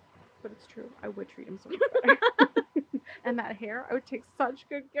 But it's true. I would treat him so much better. And that hair, I would take such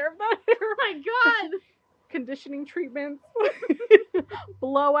good care of that hair. Oh my god! Conditioning treatments,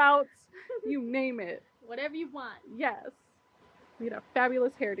 blowouts, you name it. Whatever you want. Yes. We'd have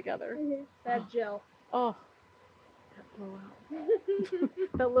fabulous hair together. Mm-hmm. That gel. Oh. That blowout.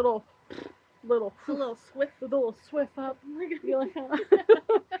 That little swift up.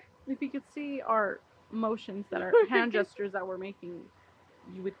 If you could see our motions that are hand gestures that we're making,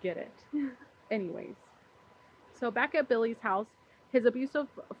 you would get it. Anyways, so back at Billy's house, his abusive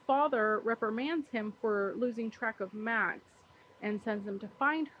father reprimands him for losing track of Max and sends him to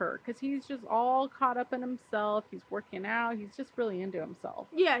find her because he's just all caught up in himself. He's working out. He's just really into himself.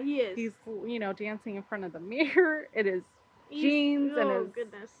 Yeah, he is. He's, dancing in front of the mirror. It is jeans and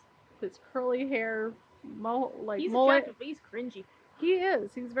his curly hair, he's mullet. attractive, but he's cringy. He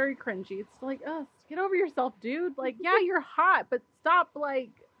is. He's very cringy. It's like, get over yourself, dude. Like, yeah, you're hot, but stop, like,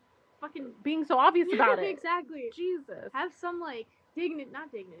 fucking being so obvious about it. Exactly. Jesus. Have some, like,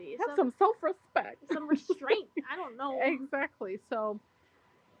 not dignity. Have some self-respect. Some restraint. I don't know. Exactly. So,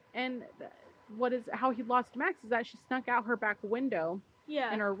 and how he lost Max is that she snuck out her back window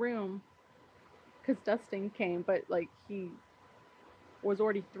in her room because Dustin came, but, like, he was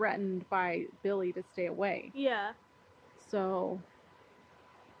already threatened by Billy to stay away. Yeah. So,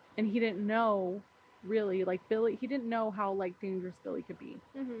 and he didn't know, really, like, Billy, he didn't know how, like, dangerous Billy could be.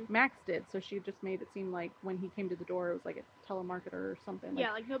 Mm-hmm. Max did, so she just made it seem like when he came to the door, it was like a telemarketer or something.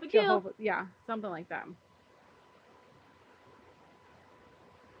 Yeah, like no big deal. Yeah, something like that.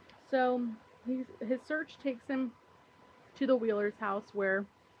 So, his search takes him to the Wheeler's house where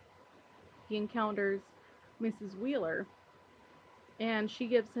he encounters Mrs. Wheeler, and she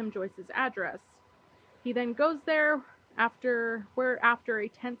gives him Joyce's address. He then goes there after a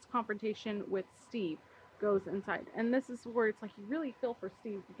tense confrontation with Steve goes inside. And this is where it's like you really feel for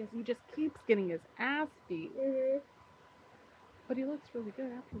Steve because he just keeps getting his ass beat. Mm-hmm. But he looks really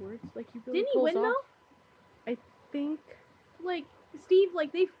good afterwards. Like he really Didn't he win though? I think like Steve,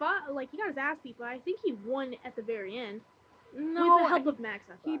 like they fought, like he got his ass beat, but I think he won at the very end. No, with the help of Max,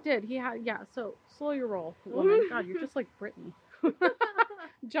 I thought. He did. He had, yeah, so slow your roll, woman. God, you're just like Brittany.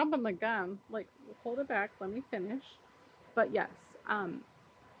 Jumping the gun. Like, hold it back, let me finish. But yes,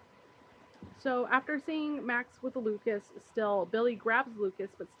 so after seeing Max with Lucas, still, Billy grabs Lucas,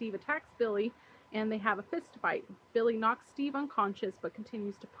 but Steve attacks Billy, and they have a fist fight. Billy knocks Steve unconscious, but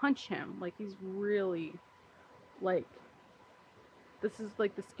continues to punch him. Like, he's really, like, this is,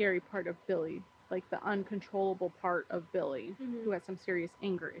 like, the scary part of Billy. Like, the uncontrollable part of Billy, mm-hmm. who has some serious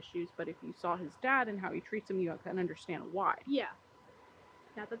anger issues. But if you saw his dad and how he treats him, you can understand why. Yeah.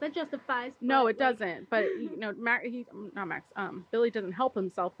 Not that that justifies. No, it doesn't. But, Billy doesn't help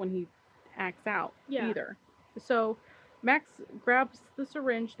himself when he acts out either. So Max grabs the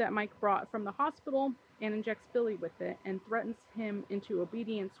syringe that Mike brought from the hospital and injects Billy with it and threatens him into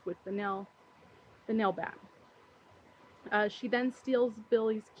obedience with the nail bat. She then steals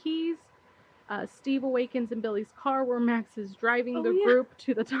Billy's keys Steve awakens in Billy's car where Max is driving the yeah. group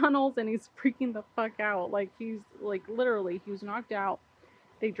to the tunnels, and he's freaking the fuck out. Like, he's, like, literally, he was knocked out.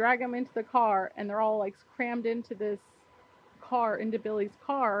 They drag him into the car, and they're all, like, crammed into this car, into Billy's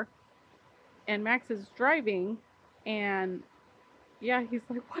car, and Max is driving, and, yeah, he's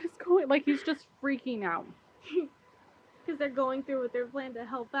like, what is going, like, he's just freaking out. Because they're going through with their plan to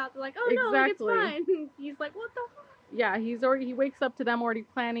help out. They're like, oh no, Exactly. like, it's fine. He's like, what the fuck? Yeah, he wakes up to them already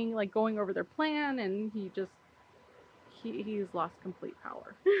planning, like, going over their plan, and he's lost complete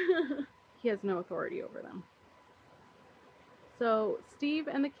power. He has no authority over them. So Steve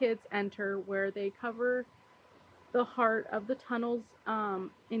and the kids enter, where they cover the heart of the tunnels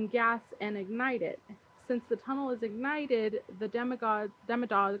in gas and ignite it. Since the tunnel is ignited, the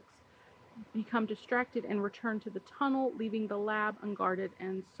demodogs become distracted and return to the tunnel, leaving the lab unguarded,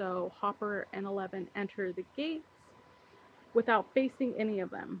 and so Hopper and 11 enter the gates without facing any of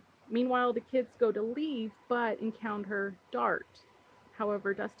them. Meanwhile, the kids go to leave, but encounter Dart.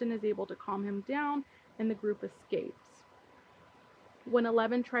 However, Dustin is able to calm him down, and the group escapes. When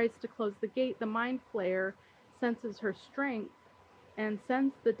 11 tries to close the gate, the Mind Flayer senses her strength and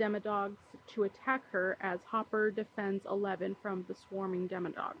sends the demodogs to attack her as Hopper defends 11 from the swarming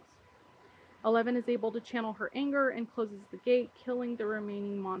demodogs. 11 is able to channel her anger and closes the gate, killing the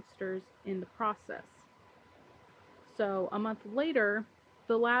remaining monsters in the process. So, a month later,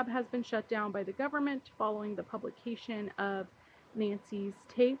 the lab has been shut down by the government following the publication of Nancy's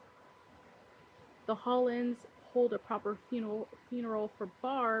tape. The Hollands hold a proper funeral for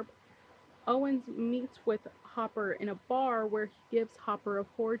Barb. Owens meets with Hopper in a bar where he gives Hopper a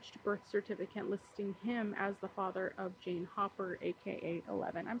forged birth certificate listing him as the father of Jane Hopper, aka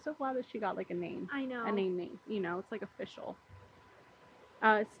 11. I'm so glad that she got, like, a name. I know. A name. You know, it's like official.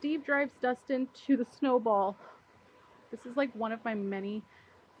 Steve drives Dustin to the snowball. This is, like, one of my many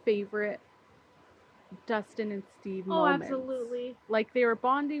favorite Dustin and Steve moments. Oh, absolutely. Like, they were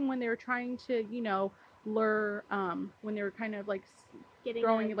bonding when they were trying to, lure, when they were kind of, like,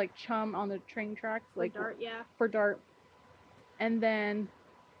 throwing, like, chum on the train tracks. Like, Dart, yeah. For Dart. And then,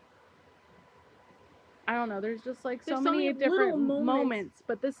 I don't know, there's just, like, so many different moments,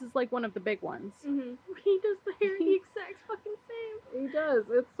 but this is, like, one of the big ones. Mm-hmm. He does the hair the exact fucking same. He does.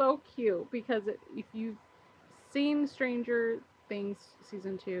 It's so cute, because if you've seen Stranger Things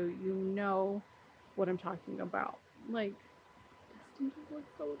Season 2, you know what I'm talking about. Like, Dustin just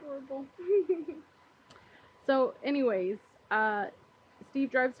looks so adorable. So, anyways, Steve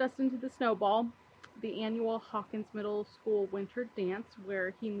drives Dustin to the Snowball, the annual Hawkins Middle School winter dance,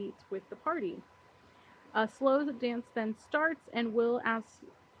 where he meets with the party. A slow dance then starts, and Will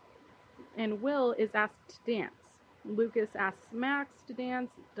is asked to dance. Lucas asks Max to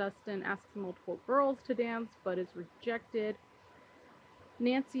dance. Dustin asks multiple girls to dance, but is rejected.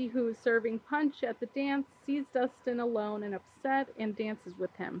 Nancy, who is serving punch at the dance, sees Dustin alone and upset and dances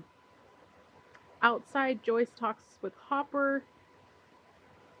with him. Outside, Joyce talks with Hopper.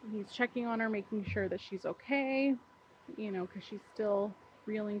 He's checking on her, making sure that she's okay, because she's still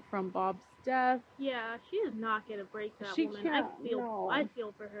reeling from Bob's death. Yeah, she does not get a break, that woman. Can't, I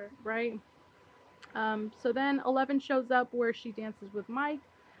feel for her. Right? So then 11 shows up where she dances with Mike.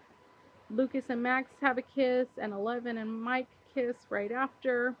 Lucas and Max have a kiss, and 11 and Mike kiss right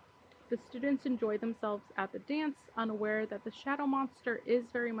after. The students enjoy themselves at the dance, unaware that the shadow monster is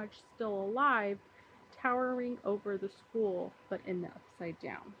very much still alive, towering over the school, but in the upside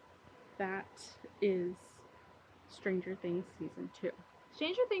down. That is Stranger Things Season 2.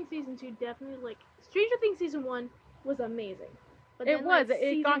 Stranger Things Season 2 definitely, like, Stranger Things Season 1 was amazing. But it was.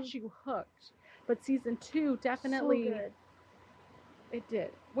 It got you hooked. But Season 2 definitely... So good. It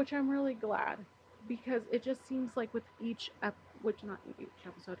did. Which I'm really glad. Because it just seems like with each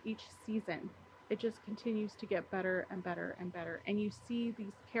season, it just continues to get better and better and better. And you see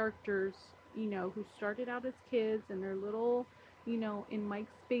these characters, who started out as kids and they're little, in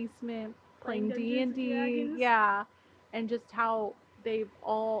Mike's basement playing D&D. Yeah. And just how they've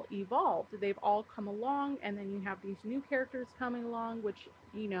all evolved. They've all come along, and then you have these new characters coming along, which,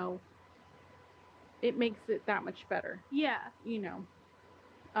 it makes it that much better. Yeah. They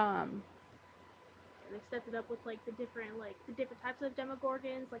stepped it up with, like, the different types of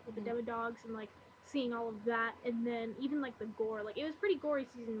Demogorgons, like with the Demodogs, and, like, seeing all of that, and then even, like, the gore. Like, it was pretty gory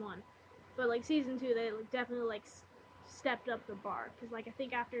Season 1, but, like, Season 2, they, like, definitely, like, stepped up the bar, because, like, I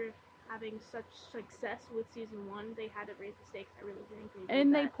think after having such success with Season 1, they had to raise the stakes. I really think they did.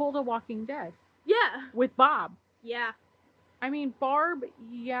 And they pulled a Walking Dead. Yeah. With Bob. Yeah. I mean, Barb,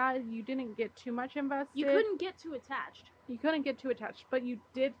 yeah, you didn't get too much invested. You couldn't get too attached. But you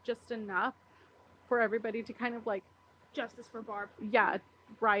did just enough for everybody to kind of, like... Justice for Barb. Yeah,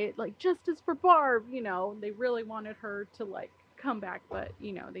 riot, like justice for Barb, you know, they really wanted her to like come back, but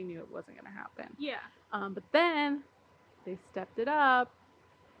you know, they knew it wasn't gonna happen. Yeah. But then they stepped it up.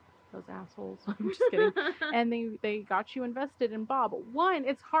 Those assholes. I'm just kidding. And they got you invested in Bob. One,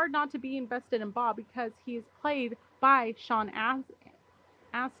 it's hard not to be invested in Bob because he's played by Sean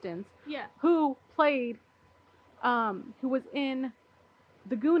Astin, Yeah. who played, who was in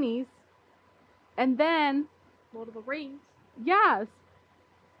The Goonies, and then Lord of the Rings. yes,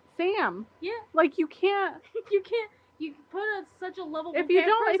 Sam. Yeah. Like you can't. You put such a lovable If you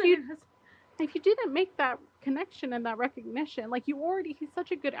don't, person in his... if you didn't make that connection and that recognition, like he's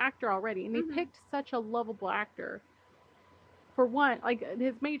such a good actor already, and they picked such a lovable actor. For one, like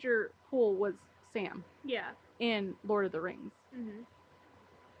his major pull was Sam. Yeah. In Lord of the Rings. Mm-hmm.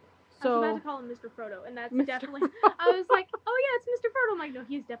 So, I was about to call him Mr. Frodo, and that's Mr. definitely. Frodo. I was like, oh yeah, it's Mr. Frodo. I'm like, no,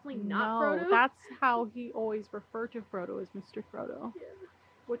 he's definitely not Frodo. That's how he always referred to Frodo, as Mr. Frodo. Yeah.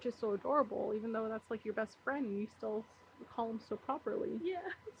 Which is so adorable, even though that's like your best friend, and you still call him so properly. Yeah.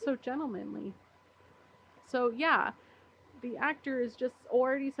 So gentlemanly. So yeah, the actor is just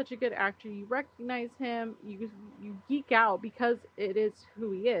already such a good actor. You recognize him, you geek out because it is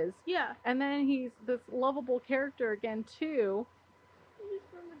who he is. Yeah. And then he's this lovable character again too.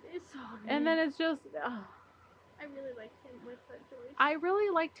 And then it's just I really liked him with Joyce. I really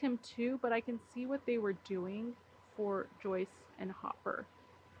liked him too, but I can see what they were doing for Joyce and Hopper.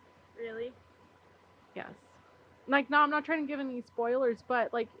 Really? Yes. Like, no, I'm not trying to give any spoilers,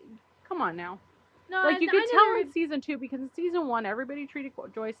 but like, come on now. No, like you could tell in season 2, because in season 1 everybody treated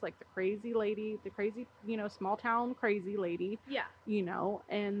Joyce like the crazy lady, the crazy, you know, small town crazy lady. Yeah. You know,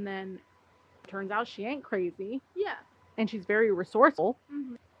 and then it turns out she ain't crazy. Yeah. And she's very resourceful.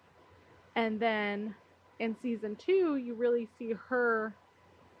 Mm-hmm. And then in season 2, you really see her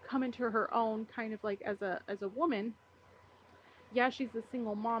come into her own, kind of like as a woman. Yeah, she's a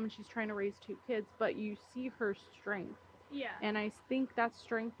single mom and she's trying to raise 2 kids, but you see her strength. Yeah. And I think that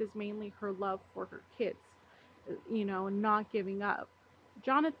strength is mainly her love for her kids, you know, and not giving up.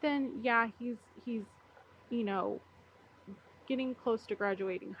 Jonathan, yeah, he's you know, getting close to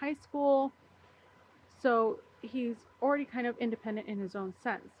graduating high school. So he's already kind of independent in his own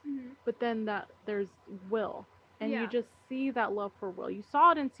sense. Mm-hmm. But then there's Will. And yeah. you just see that love for Will. You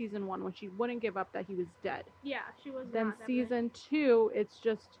saw it in season 1 when she wouldn't give up that he was dead. Yeah, she was. Then not season 2, it's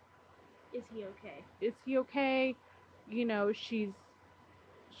just, is he okay? Is he okay? You know, she's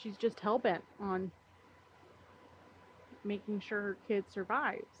just hell-bent on making sure her kid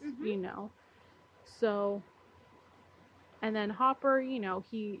survives, mm-hmm. you know. So, and then Hopper, you know,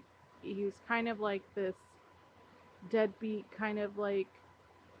 he's kind of like this deadbeat kind of like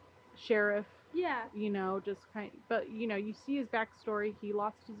sheriff. Yeah. You know, just kind of, but you know, you see his backstory. He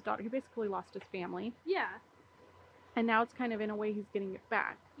lost his daughter. He basically lost his family. Yeah. And now it's kind of in a way he's getting it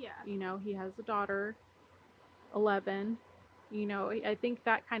back. Yeah. You know, he has a daughter, 11. You know, I think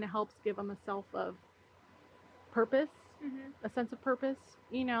that kind of helps give him a self of purpose, mm-hmm. a sense of purpose,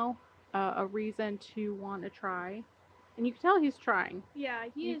 you know, a reason to want to try. And you can tell he's trying. Yeah,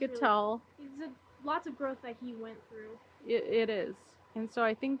 you could tell. Lots of growth that he went through. It is. And so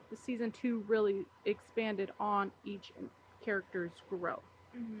I think the season 2 really expanded on each character's growth.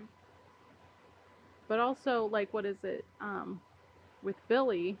 Mm-hmm. But also, like, what is it? With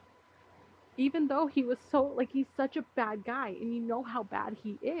Billy, even though he was so, like, he's such a bad guy, and you know how bad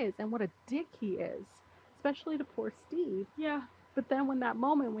he is, and what a dick he is, especially to poor Steve. Yeah. But then when that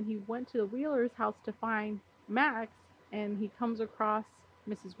moment when he went to the Wheeler's house to find Max, and he comes across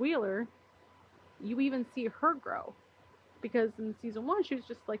Mrs. Wheeler, you even see her grow. Because in season 1, she was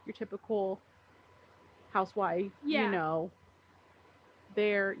just like your typical housewife, yeah. you know,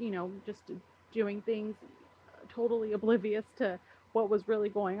 there, you know, just doing things totally oblivious to what was really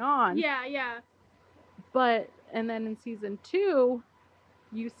going on. Yeah, yeah. But, and then in season 2,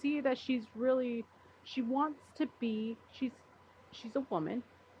 you see that she wants to be, she's a woman.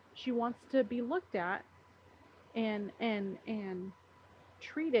 She wants to be looked at and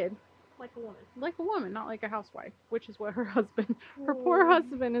treated like a woman, not like a housewife, which is what her husband, her poor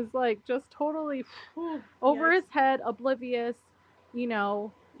husband is like, just totally over his head, oblivious. You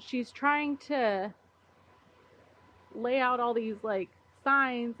know, she's trying to lay out all these like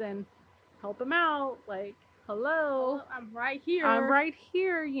signs and help him out, like, hello, I'm right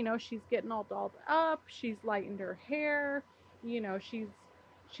here. You know, she's getting all dolled up, she's lightened her hair, you know, she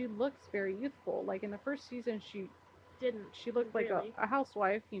looks very youthful. Like in the first season, she looked like a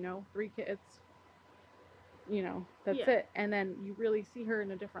housewife, you know, 3 kids, you know, that's it. And then you really see her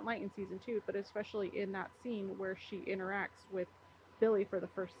in a different light in season 2, but especially in that scene where she interacts with Billy for the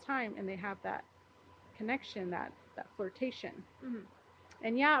first time and they have that connection, that flirtation. Mm-hmm.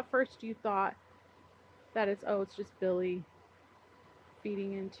 And yeah, at first you thought that it's just Billy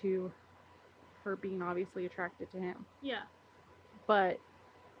feeding into her being obviously attracted to him. Yeah. But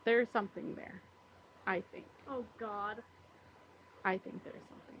there's something there, I think. Oh God. I think there's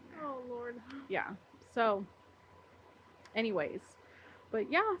something there. Oh Lord. Yeah. So, anyways,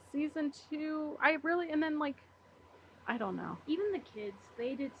 but yeah, season 2, and then like, I don't know. Even the kids,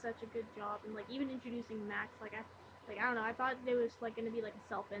 they did such a good job, and like even introducing Max, I don't know, I thought it was like gonna be like a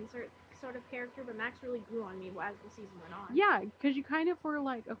self-insert sort of character, but Max really grew on me as the season went on. Yeah, because you kind of were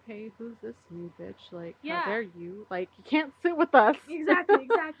like, okay, who's this new bitch? Like, Yeah. how dare you? Like, you can't sit with us. Exactly.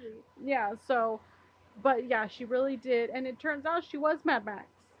 Yeah. So, but yeah, she really did, and it turns out she was Mad Max.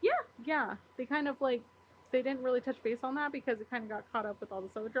 Yeah. Yeah. They kind of like, they didn't really touch base on that because it kind of got caught up with all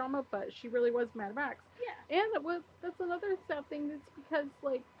this other drama, but she really was Mad Max. Yeah. And that's another sad thing. It's because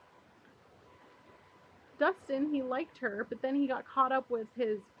like Dustin, he liked her, but then he got caught up with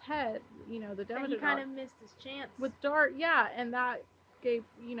his pet, the Demeter He kind dog, of missed his chance. with Dart. Yeah, and that gave,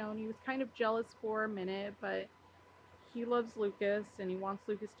 and he was kind of jealous for a minute, but he loves Lucas and he wants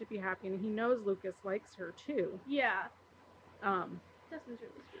Lucas to be happy, and he knows Lucas likes her too. Yeah. Dustin's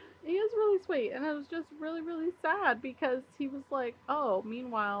really sweet. He is really sweet, and it was just really, really sad because he was like, oh,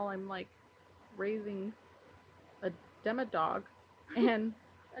 meanwhile I'm like raising a Demodog, and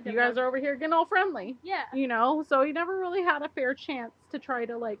you guys are over here getting all friendly. Yeah. So he never really had a fair chance to try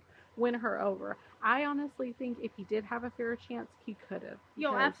to like win her over. I honestly think if he did have a fair chance, he could have.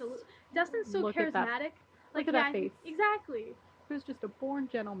 Yo, absolutely. Dustin's so charismatic. Look at that face. Exactly. He was just a born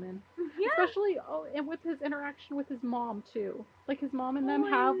gentleman. Yeah. Especially, and with his interaction with his mom too. Like his mom and them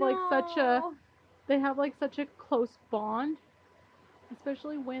have like such a close bond.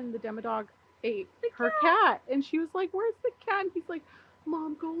 Especially when the Demodog ate her cat, and she was like, "Where's the cat?" And he's like,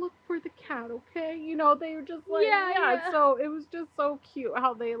 "Mom, go look for the cat, okay?" They were just like, yeah. So it was just so cute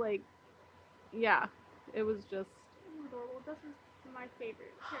how they like, yeah, it was just adorable. Dustin's my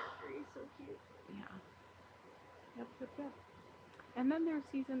favorite character. He's so cute. Yeah. Yep. And then there's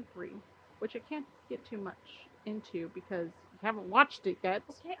season 3, which I can't get too much into because you haven't watched it yet.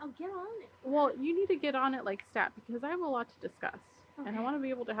 Okay, I'll get on it. Well, you need to get on it like stat because I have a lot to discuss. Okay. And I want to be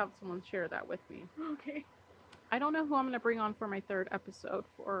able to have someone share that with me. Okay. I don't know who I'm going to bring on for my third episode,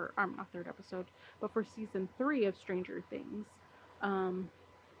 not third episode, but for season 3 of Stranger Things.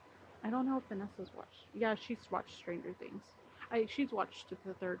 I don't know if Vanessa's watched. Yeah, she's watched Stranger Things. She's watched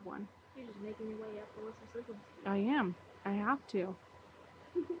the third one. You're just making your way up the list of siblings. I am. I have to.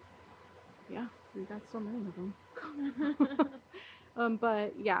 Yeah, we got so many of them.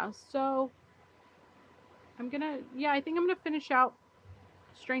 But yeah, so I think I'm gonna finish out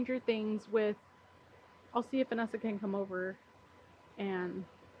Stranger Things with. I'll see if Vanessa can come over and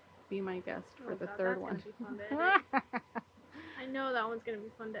be my guest for the third one. Gonna be fun to edit. I know that one's gonna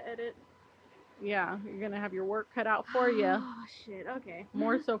be fun to edit. Yeah, you're gonna have your work cut out for you. Oh shit. Okay.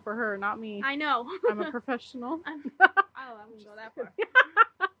 More so for her, not me. I know. I'm a professional. I wouldn't go that far.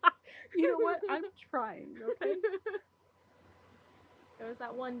 You know what? I'm trying. Okay. There was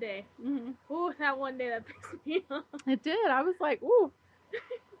that one day. Mm-hmm. Ooh, that one day that pissed me off. It did. I was like, ooh,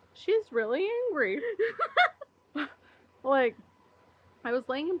 she's really angry. Like, I was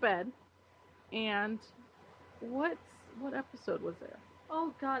laying in bed, and what episode was there?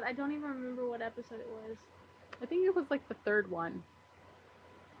 Oh God, I don't even remember what episode it was. I think it was like the third one.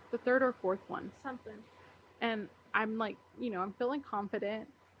 The third or fourth one. Something. And I'm like, I'm feeling confident.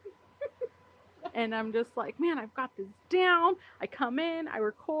 And I'm just like, man, I've got this down. I come in, I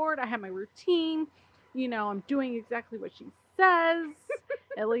record, I have my routine. I'm doing exactly what she says.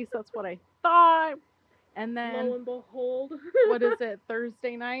 At least that's what I thought. And then, lo and behold. What is it,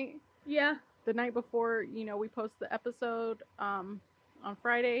 Thursday night? Yeah. The night before, we post the episode on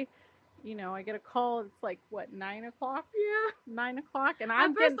Friday. I get a call. It's like, what, 9 o'clock? Yeah. 9 o'clock. And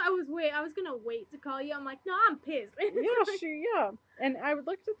At first, I was going to wait to call you. I'm like, no, I'm pissed. Yeah. And I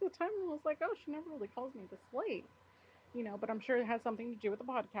looked at the time and was like, oh, she never really calls me this late. But I'm sure it has something to do with the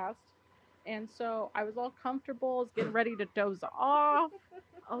podcast. And so I was all comfortable. I was getting ready to doze off.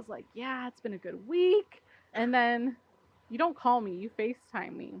 I was like, yeah, it's been a good week. And then you don't call me. You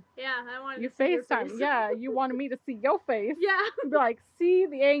FaceTime me. Yeah, I wanted to see your FaceTime. face. Yeah, you wanted me to see your face. Yeah. Be like, see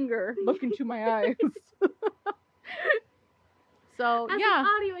the anger. Look into my eyes. So, As yeah. an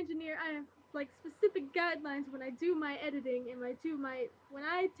audio engineer, I have like specific guidelines when I do my editing and when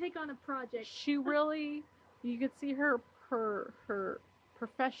I take on a project. She really, you could see her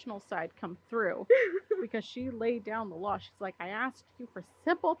professional side come through because she laid down the law. She's like, I asked you for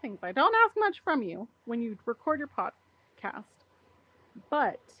simple things. I don't ask much from you when you record your podcast,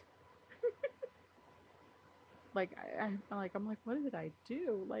 but like I'm like, what did I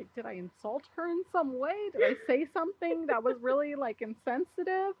do? Like, did I insult her in some way? Did I say something that was really like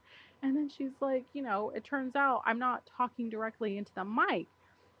insensitive? And then she's like, it turns out I'm not talking directly into the mic.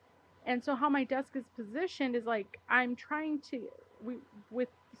 And so how my desk is positioned is like I'm trying to we with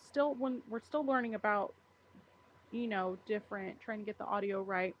still when we're still learning about, different, trying to get the audio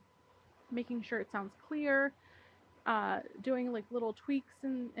right, making sure it sounds clear, doing like little tweaks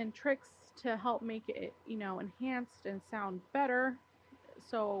and tricks to help make it, enhanced and sound better.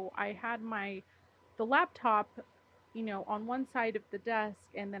 So I had the laptop, on one side of the desk,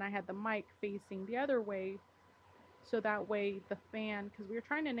 and then I had the mic facing the other way. So that way the fan, because we were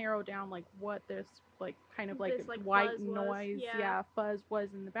trying to narrow down like what this like kind of like This, like, white fuzz was, noise, yeah. fuzz was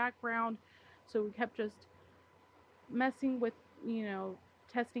in the background. So we kept just messing with,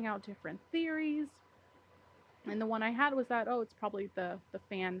 testing out different theories. And the one I had was that, oh, it's probably the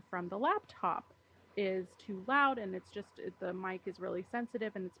fan from the laptop is too loud, and it's just the mic is really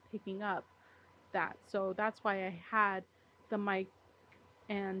sensitive and it's picking up that. So that's why I had the mic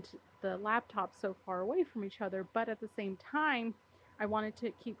and the laptop so far away from each other. But at the same time, I wanted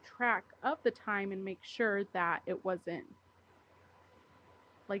to keep track of the time and make sure that it wasn't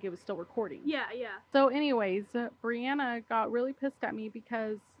like it was still recording. Yeah. So anyways, Brianna got really pissed at me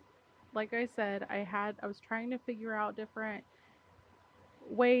because, like I said, I was trying to figure out different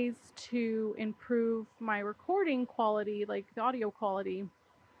ways to improve my recording quality, like the audio quality.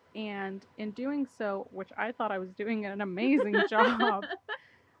 And in doing so, which I thought I was doing an amazing job,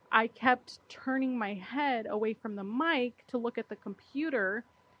 I kept turning my head away from the mic to look at the computer.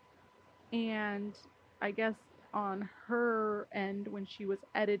 And I guess on her end, when she was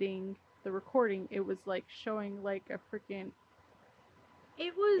editing the recording, it was like showing like a freaking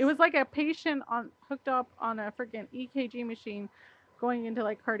it was like a patient hooked up on a freaking EKG machine going into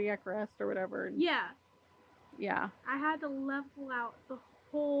like cardiac arrest or whatever. And yeah. I had to level out the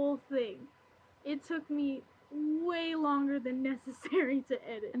whole thing. It took me way longer than necessary to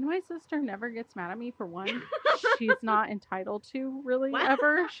edit. And my sister never gets mad at me for one. She's not entitled to really What?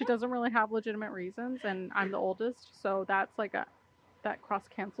 ever. She doesn't really have legitimate reasons, and I'm the oldest, so that's like that cross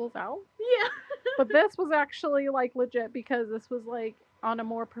cancels out. Yeah. But this was actually like legit because this was like on a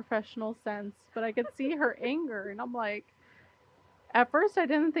more professional sense. But I could see her anger, and I'm like, at first I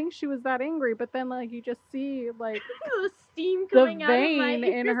didn't think she was that angry, but then like you just see like the steam the coming out of my vein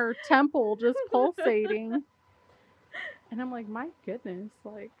ears. in her temple just pulsating. And I'm like, my goodness,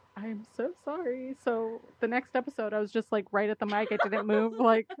 like, I'm so sorry. So the next episode, I was just like right at the mic. I didn't move.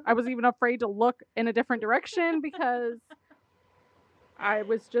 Like, I was even afraid to look in a different direction because I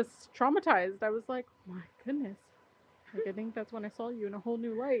was just traumatized. I was like, my goodness. Like, I think that's when I saw you in a whole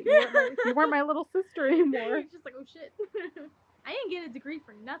new light. You weren't my little sister anymore. It's just like, oh shit. I didn't get a degree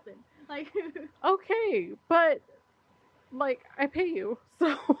for nothing. Like, okay, but like, I pay you,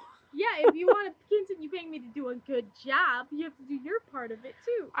 so. Yeah, if you want to continue paying me to do a good job, you have to do your part of it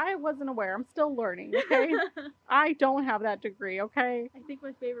too. I wasn't aware. I'm still learning, okay? I don't have that degree, okay? I think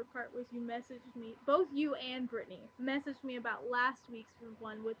my favorite part was you messaged me, both you and Brittany, messaged me about last week's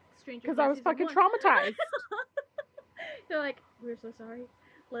one with Stranger Things. Because I was fucking traumatized. They're like, we're so sorry.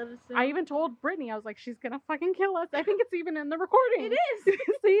 Let us know. I even told Brittany, I was like, she's gonna fucking kill us. I think it's even in the recording. It is.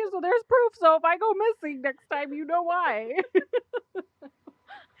 See, so there's proof. So if I go missing next time, you know why.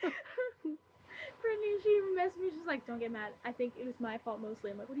 Brittany, she even messaged me. She's like, don't get mad. I think it was my fault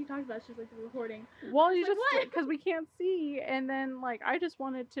mostly. I'm like, what are you talking about? She's like, the recording. Well, you just, because we can't see. And then, like, I just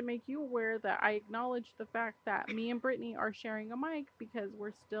wanted to make you aware that I acknowledge the fact that me and Brittany are sharing a mic because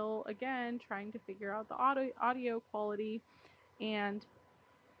we're still, again, trying to figure out the audio quality. And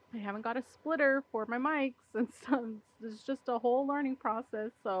I haven't got a splitter for my mics. And so it's just a whole learning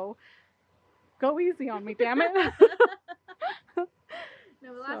process. So go easy on me, damn it.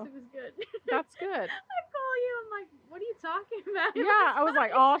 No, the last week was good. That's good. I call you, I'm like, what are you talking about? Yeah, I was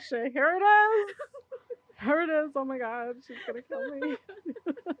like, oh shit, here it is. Here it is. Oh my god, she's gonna kill me.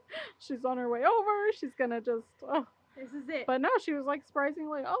 She's on her way over. She's gonna just, oh. This is it. But no, she was like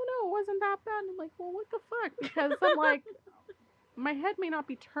surprisingly like, oh no, it wasn't that bad. I'm like, well, what the fuck? Because I'm like, my head may not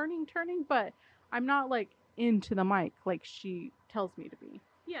be turning, but I'm not like into the mic like she tells me to be.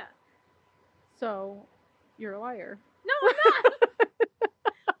 Yeah. So, you're a liar. No, I'm not.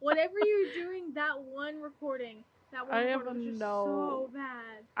 Whatever you're doing, that one recording was just so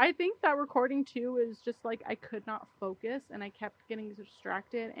bad. I think that recording too is just like I could not focus and I kept getting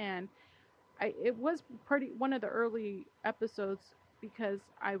distracted, and it was one of the early episodes because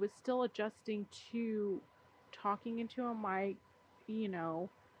I was still adjusting to talking into a mic,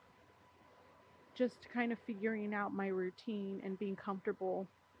 just kind of figuring out my routine and being comfortable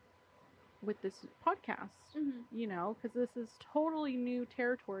with this podcast, you know, because this is totally new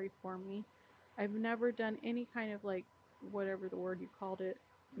territory for me. I've never done any kind of like, whatever the word you called it,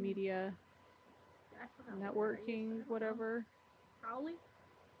 media, networking, whatever. Crowley?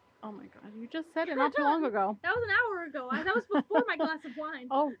 Oh my god, you just said it not too long ago. That was an hour ago. That was before my glass of wine.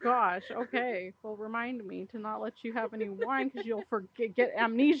 Oh gosh, okay. Well, remind me to not let you have any wine because you'll get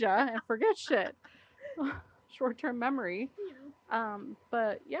amnesia and forget shit. Short-term memory.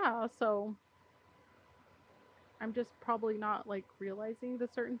 But yeah, so I'm just probably not like realizing the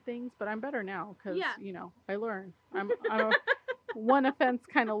certain things, but I'm better now because you know, I learn. I'm a one offense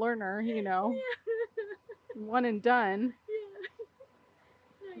kind of learner, you know. One and done.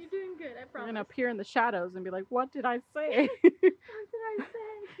 No, you're doing good, I promise. You're gonna appear in the shadows and be like, what did I say? What did I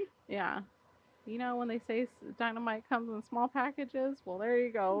say? Yeah. You know, when they say dynamite comes in small packages, well, there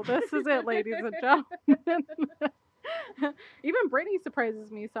you go. This is it, ladies and gentlemen. Even Brittany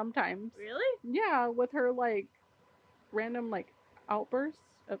surprises me sometimes. Really? Yeah, with her like random like outbursts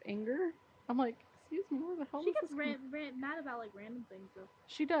of anger. I'm like, excuse me, where the hell She is gets this mad about like random things though.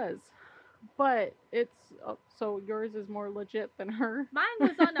 She does. But it's so yours is more legit than her. Mine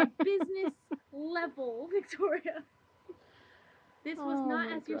was on a business level, Victoria. This was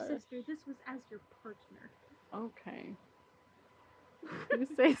not as your sister. This was as your partner. Okay. You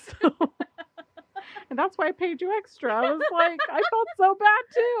say so. And that's why I paid you extra. I was like, I felt so bad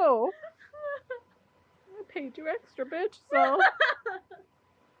too. I paid you extra, bitch. So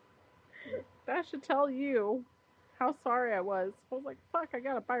that should tell you how sorry I was. I was like, fuck, I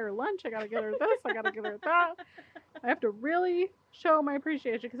gotta buy her lunch. I gotta get her this. I gotta get her that. I have to really show my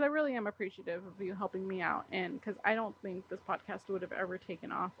appreciation because I really am appreciative of you helping me out. And because I don't think this podcast would have ever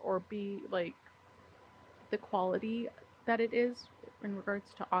taken off or be like the quality that it is in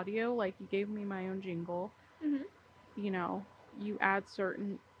regards to audio. Like, you gave me my own jingle. You know, you add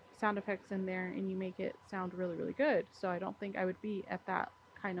certain sound effects in there and you make it sound really, really good. So I don't think I would be at that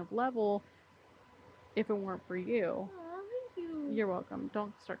kind of level if it weren't for you. Aw, thank you. You're welcome.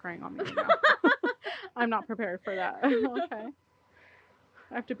 Don't start crying on me right now. I'm not prepared for that. Okay.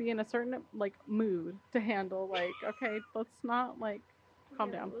 I have to be in a certain like mood to handle like, okay, let's not like calm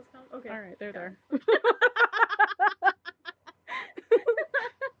down. Okay. All right, there.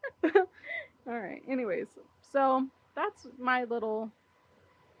 All right. Anyways, so that's my little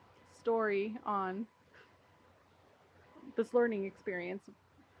story on this learning experience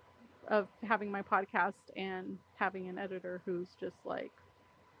of having my podcast and having an editor who's just like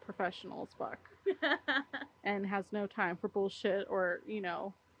professional as fuck and has no time for bullshit, or, you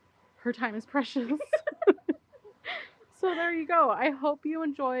know, her time is precious. So there you go. I hope you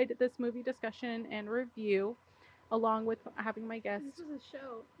enjoyed this movie discussion and review along with having my guests. This is a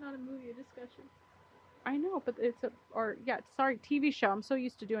show, not a movie discussion. I know, but it's TV show. I'm so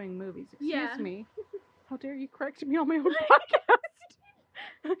used to doing movies. Excuse me. How dare you correct me on my own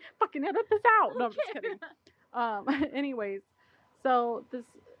podcast? Fucking edit this out. No, I'm just kidding. Anyways, so this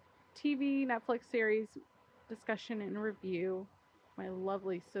TV Netflix series discussion and review, my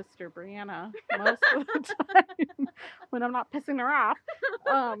lovely sister Brianna, most of the time when I'm not pissing her off.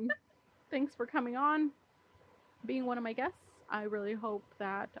 Thanks for coming on, being one of my guests. I really hope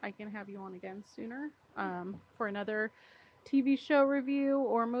that I can have you on again sooner for another TV show review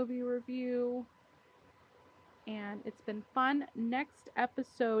or movie review. And it's been fun. Next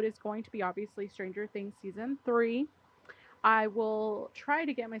episode is going to be obviously Stranger Things Season 3. I will try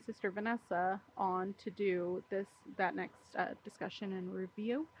to get my sister Vanessa on to do that next discussion and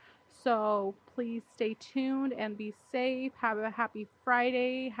review. So please stay tuned and be safe. Have a happy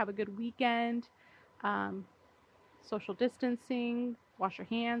Friday. Have a good weekend. Social distancing. Wash your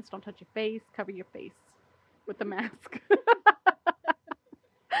hands. Don't touch your face. Cover your face with the mask.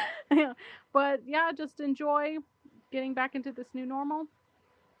 But yeah, just enjoy getting back into this new normal.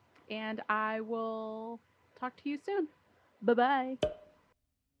 And I will talk to you soon. Bye-bye.